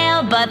awful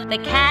tale. But the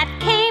cat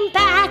came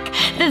back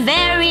the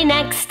very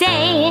next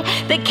day.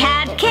 The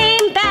cat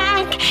came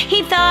back.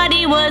 He thought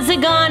he was a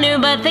goner,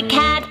 but the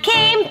cat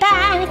came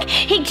back.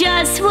 He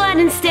just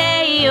wouldn't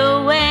stay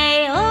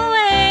away,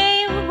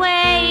 away,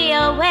 away,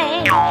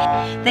 away.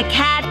 The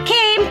cat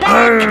came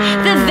back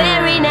the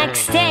very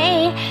next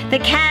day. The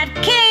cat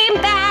came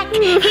back.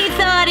 He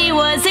thought he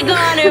was a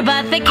goner,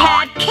 but the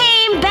cat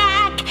came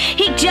back.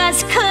 He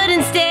just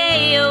couldn't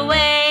stay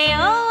away,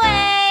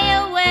 away,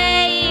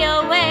 away,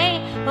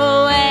 away,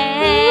 away.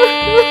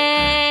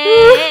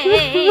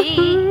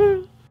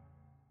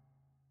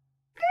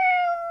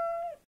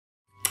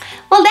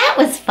 Well, that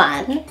was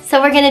fun.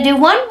 So we're gonna do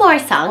one more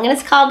song, and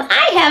it's called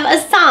I Have a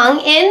Song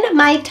in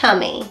My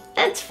Tummy.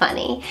 That's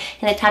funny.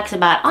 And it talks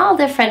about all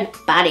different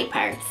body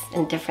parts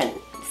and different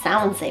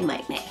sounds they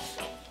might make.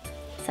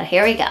 So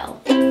here we go.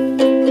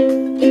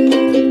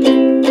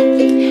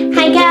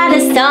 I got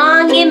a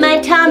song in my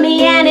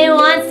tummy and it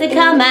wants to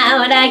come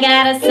out. I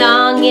got a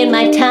song in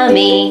my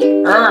tummy.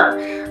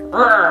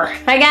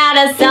 I got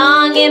a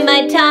song in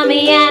my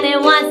tummy and it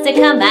wants to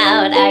come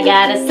out. I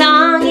got a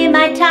song in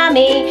my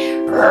tummy.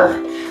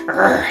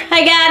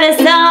 I got a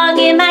song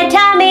in my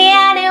tummy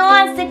and it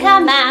wants to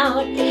come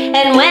out.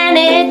 And when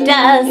it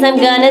does, I'm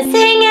gonna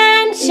sing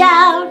and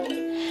shout.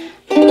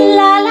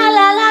 La la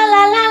la la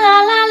la la la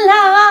la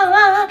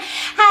la.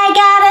 I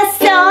got a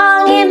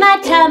song in my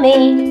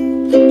tummy.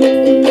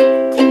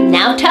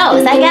 Now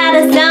toes. I got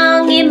a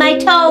song in my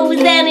toes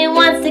and it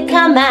wants to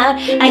come come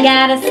out. I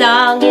got a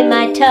song in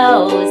my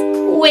toes.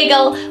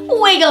 Wiggle,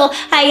 wiggle,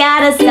 I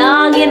got a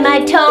song in my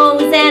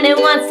toes and it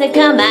wants to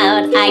come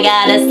out. I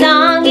got a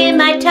song in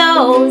my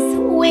toes.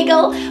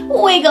 Wiggle,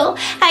 wiggle,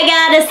 I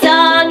got a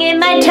song in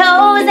my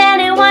toes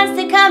and it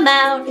wants to come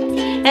out.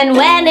 And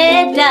when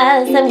it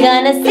does, I'm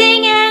gonna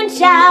sing and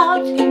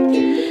shout.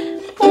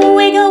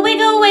 Wiggle,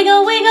 wiggle,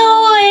 wiggle, wiggle,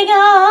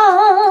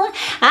 wiggle.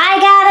 I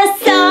got a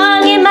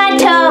song in my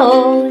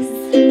toes.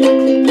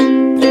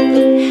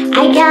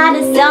 I got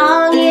a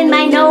song in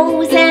my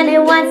nose and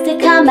it wants to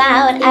come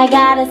out. I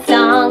got a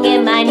song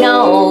in my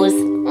nose.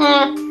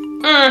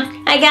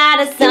 I got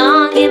a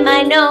song in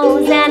my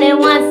nose and it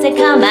wants to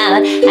come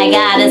out. I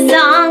got a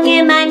song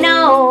in my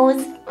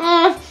nose.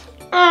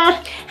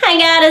 I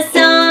got a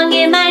song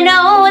in my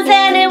nose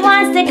and it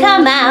wants to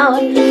come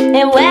out.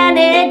 And when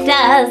it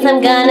does,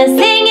 I'm gonna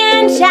sing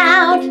and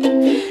shout.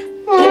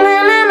 Na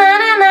na na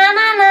na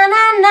na na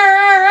na na.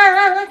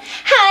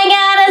 I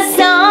got a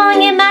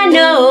song in my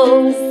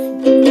nose.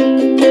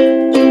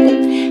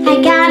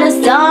 I got a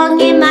song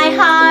in my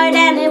heart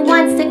and it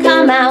wants to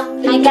come out.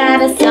 I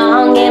got a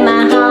song in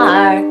my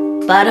heart.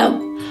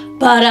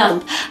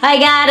 Ba-dum. I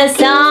got a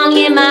song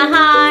in my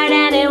heart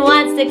and it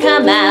wants to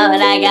come out.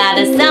 I got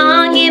a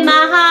song in my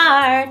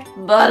heart.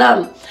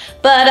 Ba-dum.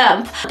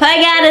 I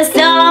got a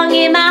song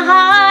in my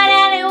heart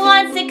and it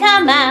wants to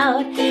come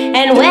out.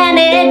 And when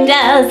it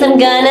does, I'm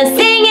gonna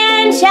sing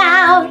and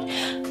shout.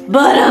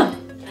 Ba-dum.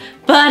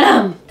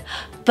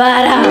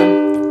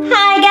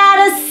 I got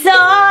a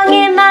song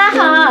in my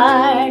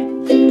heart.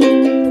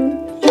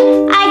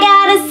 I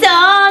got a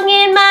song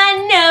in my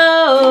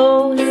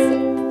nose.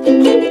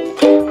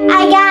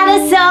 I got a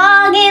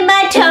song in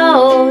my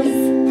toes.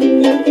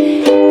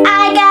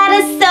 I got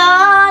a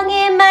song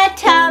in my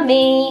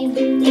tummy.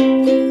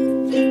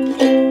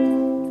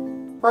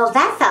 Well,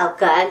 that felt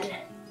good.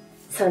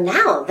 So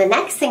now the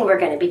next thing we're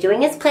going to be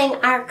doing is playing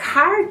our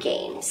car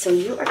game. So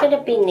you are going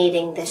to be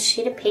needing this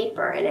sheet of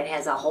paper and it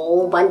has a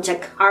whole bunch of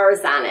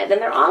cars on it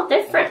and they're all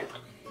different.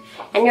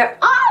 And you're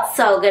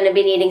also going to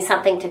be needing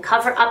something to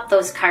cover up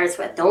those cars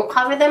with. Don't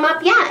cover them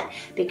up yet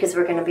because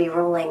we're going to be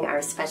rolling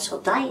our special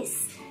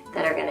dice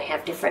that are going to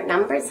have different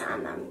numbers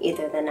on them.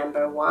 Either the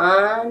number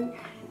 1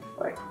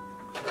 or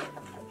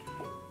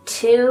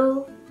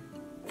 2,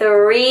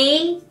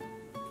 3,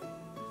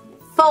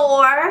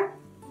 4,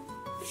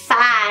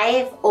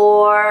 5,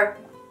 or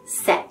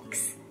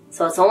 6.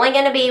 So it's only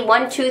going to be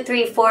 1, 2,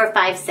 3, 4,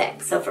 5,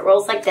 6. So if it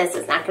rolls like this,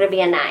 it's not going to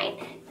be a 9.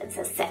 It's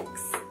a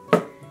 6.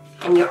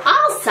 And you're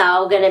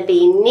also going to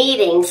be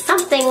needing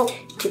something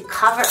to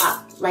cover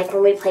up, like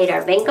when we played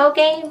our bingo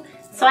game.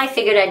 So I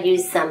figured I'd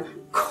use some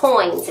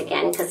coins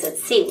again because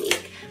it's C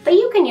week. But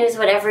you can use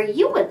whatever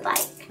you would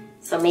like.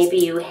 So maybe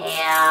you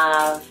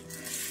have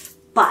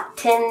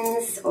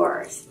buttons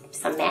or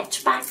some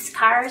Matchbox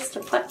cars to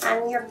put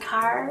on your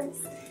cars.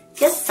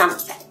 Just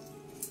something.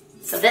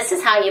 So this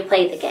is how you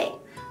play the game.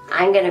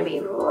 I'm going to be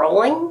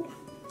rolling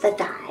the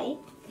die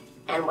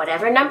and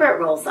whatever number it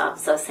rolls up.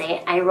 So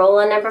say I roll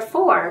a number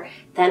 4,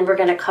 then we're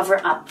going to cover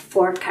up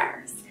 4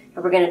 cars.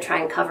 And we're going to try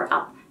and cover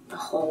up the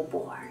whole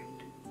board.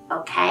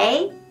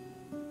 Okay?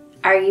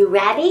 Are you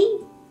ready?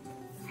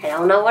 I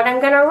don't know what I'm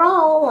going to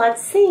roll.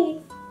 Let's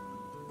see.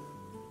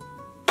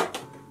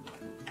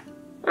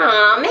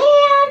 Aw,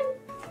 man.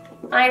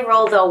 I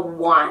rolled a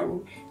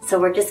 1. So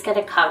we're just going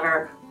to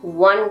cover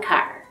 1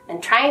 car.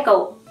 And try and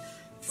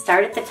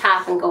start at the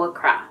top and go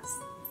across.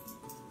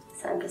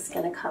 So I'm just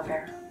going to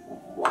cover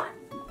 1.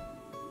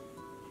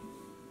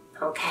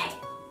 Okay,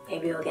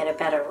 maybe we'll get a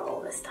better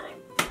roll this time.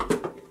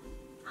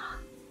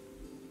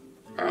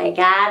 I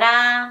got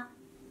a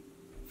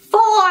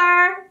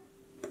 4.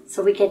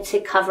 So we get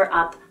to cover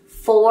up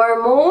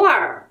 4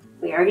 more.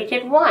 We already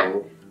did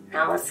 1.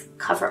 Now let's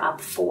cover up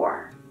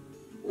 4.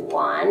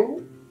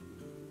 1,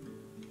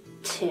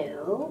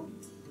 2,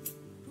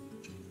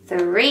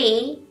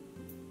 3,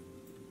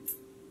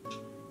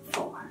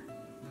 4.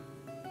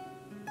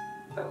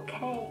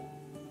 Okay.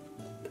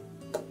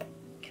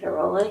 Gonna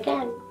roll it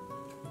again.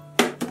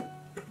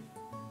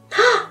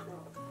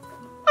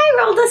 I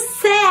rolled a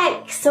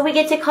 6, so we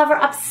get to cover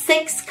up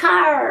 6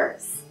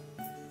 cars.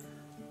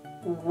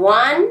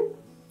 1,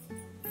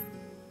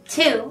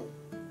 2,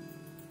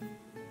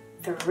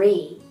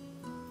 3,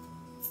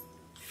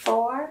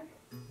 4,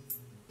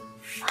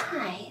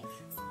 5,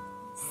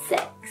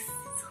 6.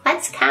 So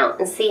let's count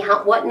and see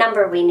what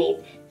number we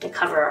need to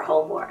cover our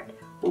whole board.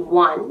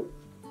 1,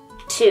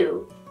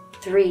 2,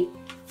 3,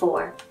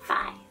 4,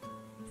 5.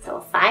 So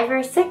a 5 or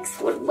a 6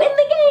 would win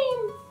the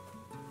game.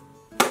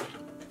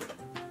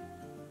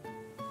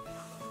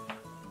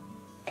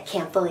 I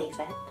can't believe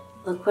it.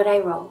 Look what I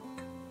rolled.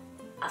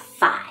 A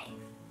 5.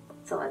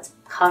 So let's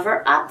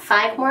cover up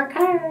 5 more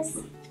cars.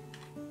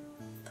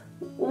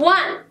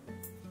 1,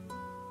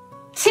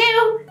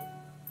 2,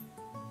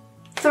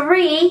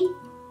 3,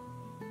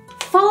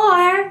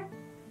 4,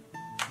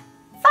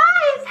 5.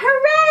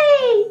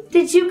 Hooray!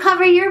 Did you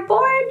cover your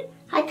board?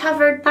 I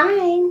covered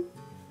mine.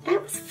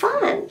 That was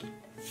fun.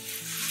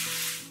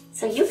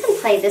 So you can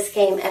play this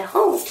game at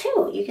home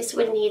too. You just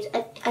would need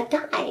a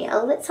die.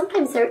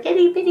 Sometimes they're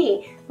itty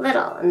bitty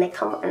little and they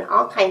come in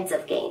all kinds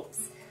of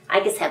games. I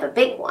just have a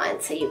big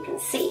one so you can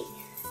see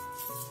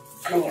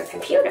on your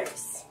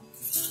computers.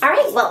 All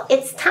right, well,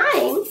 it's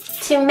time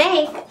to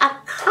make a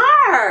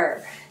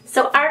car.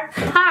 So our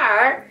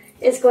car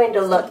is going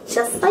to look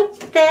just like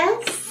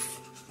this.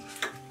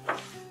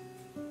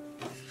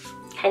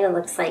 Kind of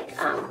looks like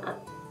a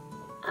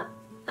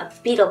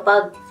beetle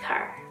bug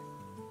car.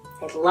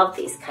 I love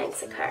these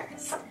kinds of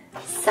cars.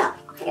 So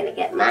I'm gonna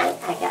get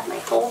I got my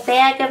whole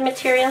bag of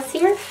materials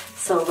here.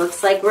 So it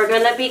looks like we're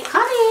gonna be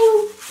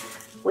cutting.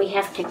 We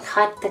have to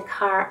cut the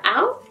car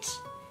out.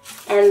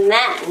 And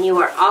then you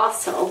are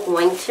also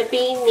going to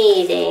be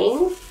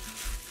needing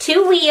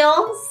 2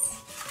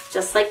 wheels,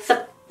 just like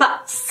the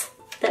bus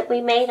that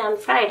we made on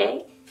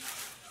Friday,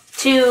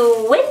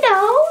 2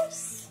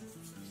 windows,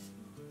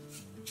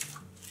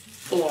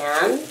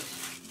 and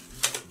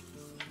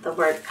the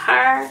word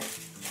car,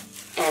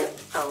 and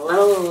a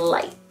little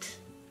light.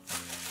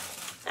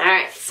 All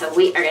right, so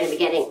we are going to be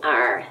getting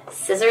our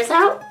scissors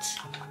out.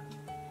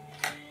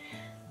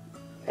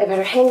 I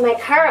better hang my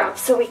car up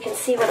so we can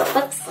see what it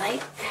looks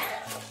like.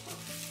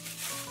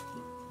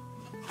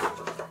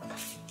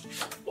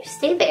 You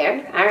stay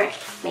there. All right,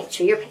 make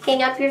sure you're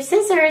picking up your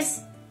scissors.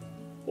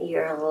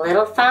 Your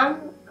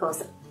thumb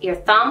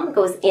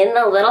goes in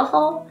the little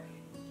hole,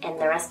 and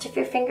the rest of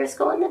your fingers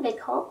go in the big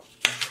hole.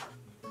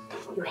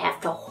 You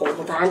have to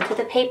hold on to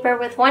the paper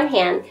with one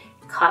hand,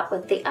 cut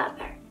with the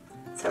other.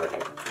 So we're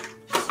going to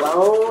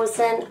close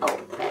and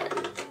open,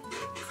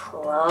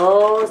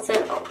 close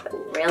and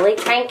open. Really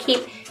try and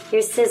keep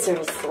your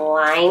scissors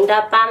lined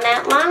up on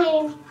that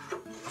line.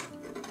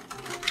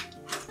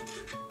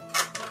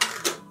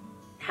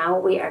 Now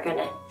we are going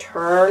to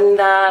turn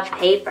the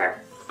paper.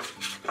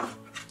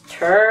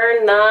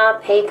 Turn the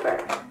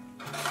paper.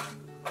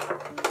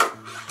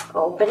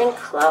 Open and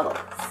close.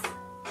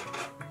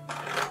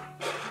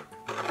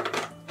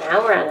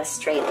 Now we're on a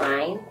straight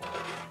line.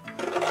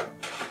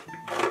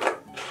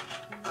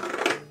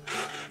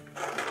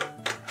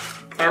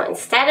 Now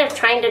instead of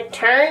trying to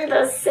turn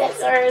the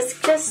scissors,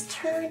 just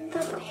turn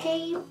the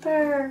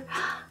paper.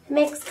 It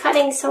makes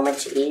cutting so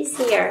much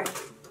easier.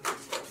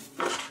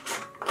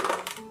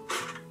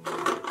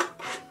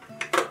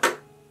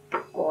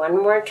 One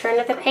more turn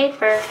of the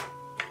paper.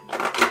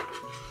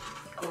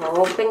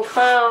 Open,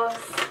 close.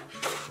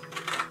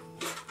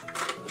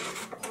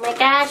 Oh my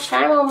gosh,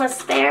 I'm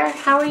almost there.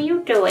 How are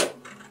you doing?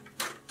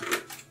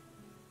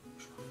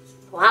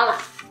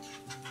 Voila.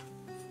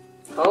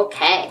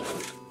 Okay.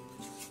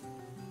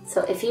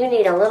 So if you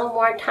need a little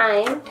more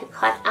time to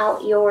cut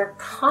out your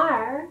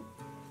car,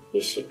 you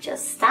should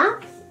just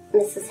stop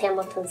Mrs.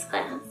 Hamilton's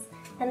class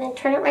and then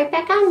turn it right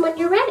back on when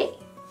you're ready.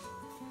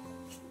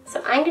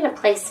 So I'm going to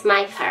place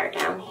my car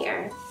down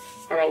here,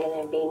 and I'm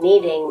going to be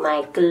needing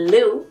my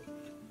glue.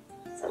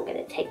 So I'm going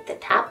to take the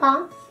top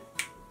off.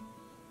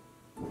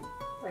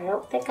 I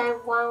don't think I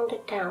wound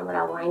it down, but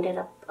I'll wind it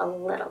up a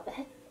little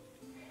bit.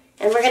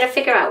 And we're going to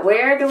figure out,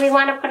 where do we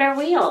want to put our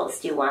wheels?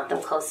 Do you want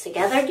them close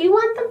together? Do you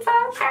want them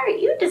far apart?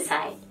 You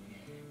decide.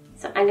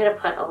 So I'm going to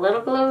put a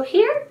little glue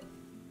here.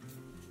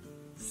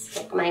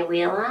 Stick my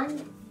wheel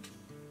on.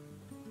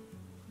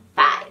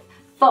 5,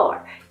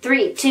 4,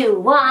 3, 2,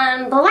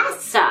 1,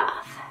 blast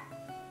off.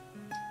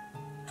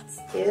 Let's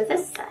do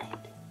this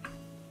side.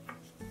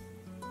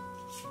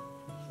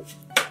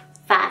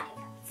 5,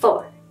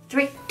 4,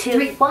 3,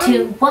 2,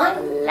 1,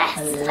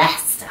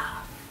 blast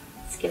off.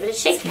 Let's give it a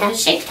shake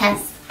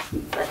test.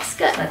 Looks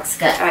good. Looks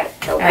good. All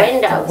right, the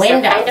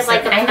windows.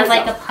 So kind of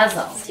like a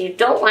puzzle. So you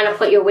don't want to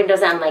put your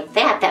windows on like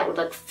that. That would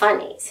look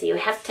funny. So you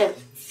have to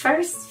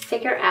first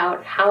figure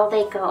out how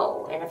they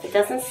go. And if it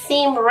doesn't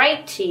seem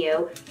right to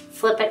you,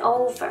 flip it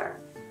over.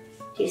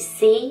 Do you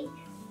see?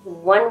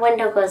 One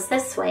window goes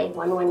this way,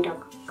 one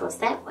window goes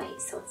that way.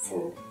 So it's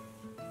in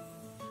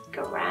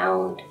a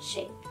round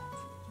shape.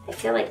 I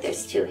feel like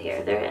there's 2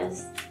 here. There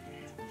is.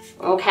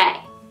 Okay.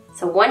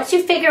 So once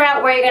you figure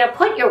out where you're going to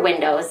put your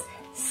windows,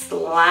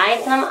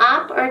 slide them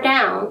up or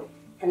down,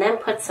 and then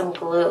put some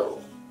glue.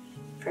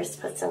 First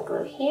put some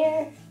glue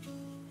here.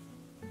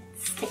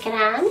 Stick it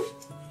on.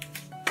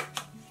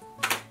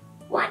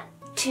 1,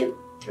 2,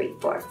 3,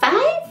 4,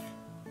 5.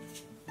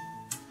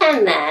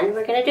 And then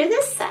we're going to do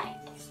this side.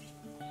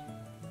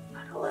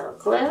 Put a little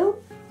glue.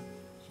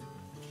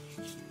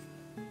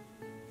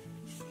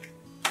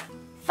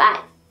 5,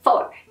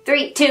 4,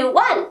 3, 2,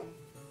 1.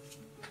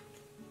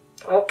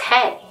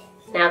 Okay.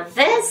 Now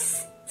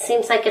this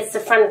seems like it's the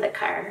front of the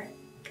car,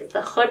 because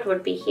the hood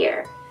would be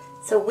here.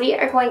 So we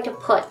are going to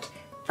put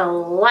the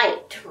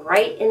light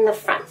right in the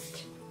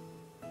front.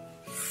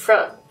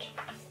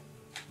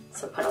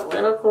 So put a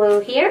little glue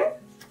here.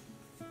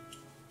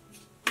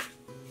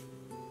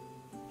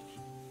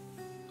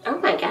 Oh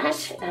my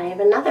gosh, I have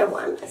another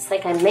one. It's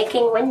like I'm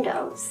making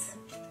windows.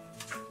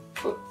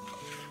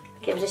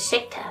 Give it a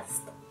shake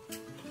test.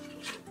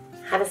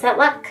 How does that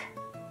look?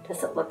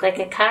 Does it look like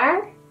a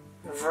car?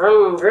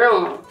 Vroom,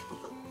 vroom.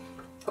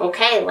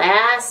 Okay,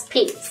 last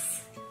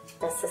piece.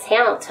 Mrs.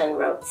 Hamilton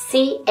wrote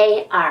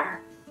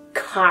C-A-R,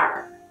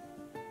 car.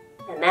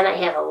 And then I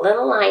have a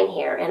little line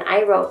here, and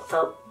I wrote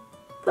the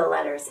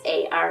letters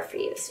A-R for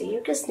you. So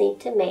you just need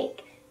to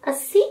make a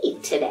C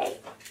today.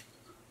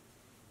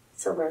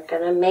 So we're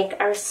going to make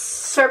our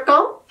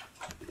circle.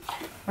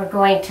 We're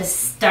going to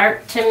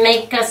start to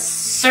make a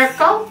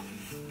circle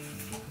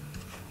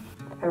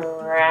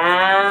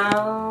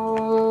around,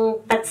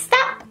 but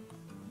stop.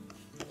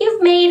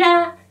 You've made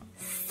a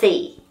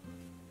C.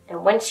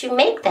 And once you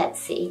make that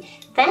C,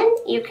 then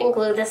you can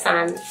glue this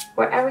on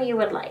wherever you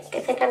would like. I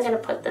think I'm going to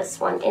put this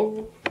one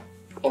in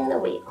the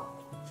wheel.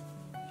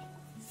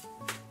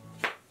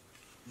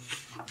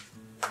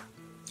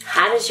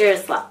 How does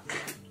yours look?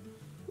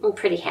 I'm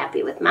pretty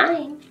happy with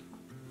mine.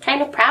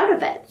 Kind of proud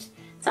of it.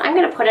 So I'm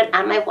going to put it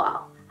on my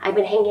wall. I've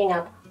been hanging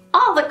up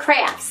all the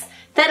crafts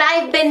that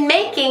I've been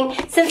making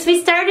since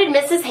we started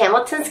Mrs.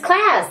 Hamilton's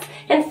class.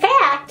 In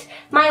fact,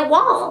 my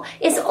wall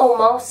is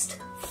almost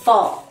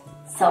full.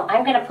 So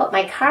I'm going to put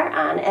my car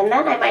on, and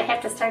then I might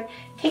have to start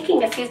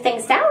taking a few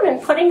things down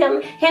and putting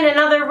them in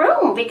another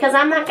room because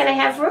I'm not going to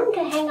have room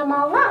to hang them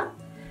all up.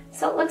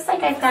 So it looks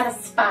like I've got a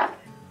spot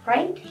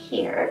right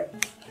here.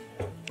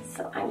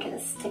 So I'm going to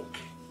stick.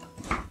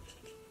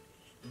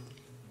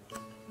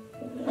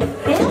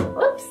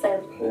 Whoops,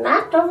 I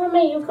knocked over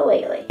my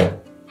ukulele.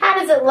 How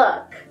does it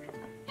look?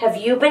 Have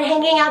you been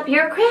hanging up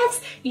your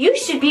crafts? You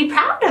should be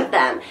proud of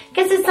them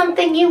because it's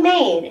something you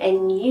made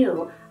and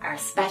you are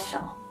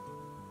special.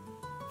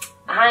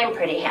 I'm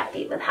pretty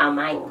happy with how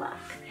mine look.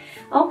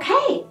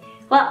 Okay,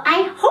 well,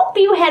 I hope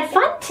you had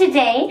fun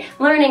today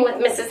learning with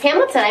Mrs.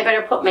 Hamilton. I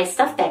better put my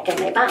stuff back in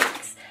my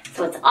box.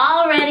 So it's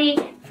all ready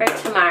for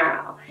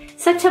tomorrow.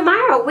 So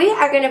tomorrow we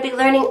are going to be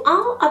learning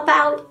all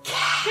about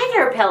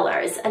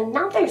caterpillars,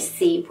 another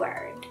C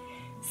word.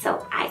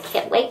 So I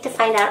can't wait to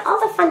find out all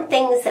the fun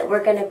things that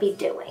we're going to be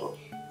doing.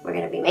 We're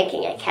going to be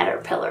making a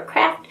caterpillar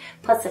craft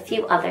plus a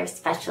few other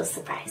special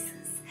surprises.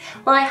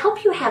 Well, I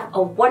hope you have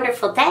a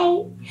wonderful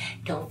day.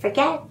 Don't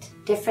forget,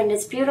 different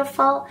is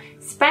beautiful.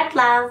 Spread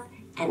love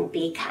and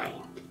be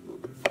kind.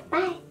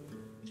 Bye.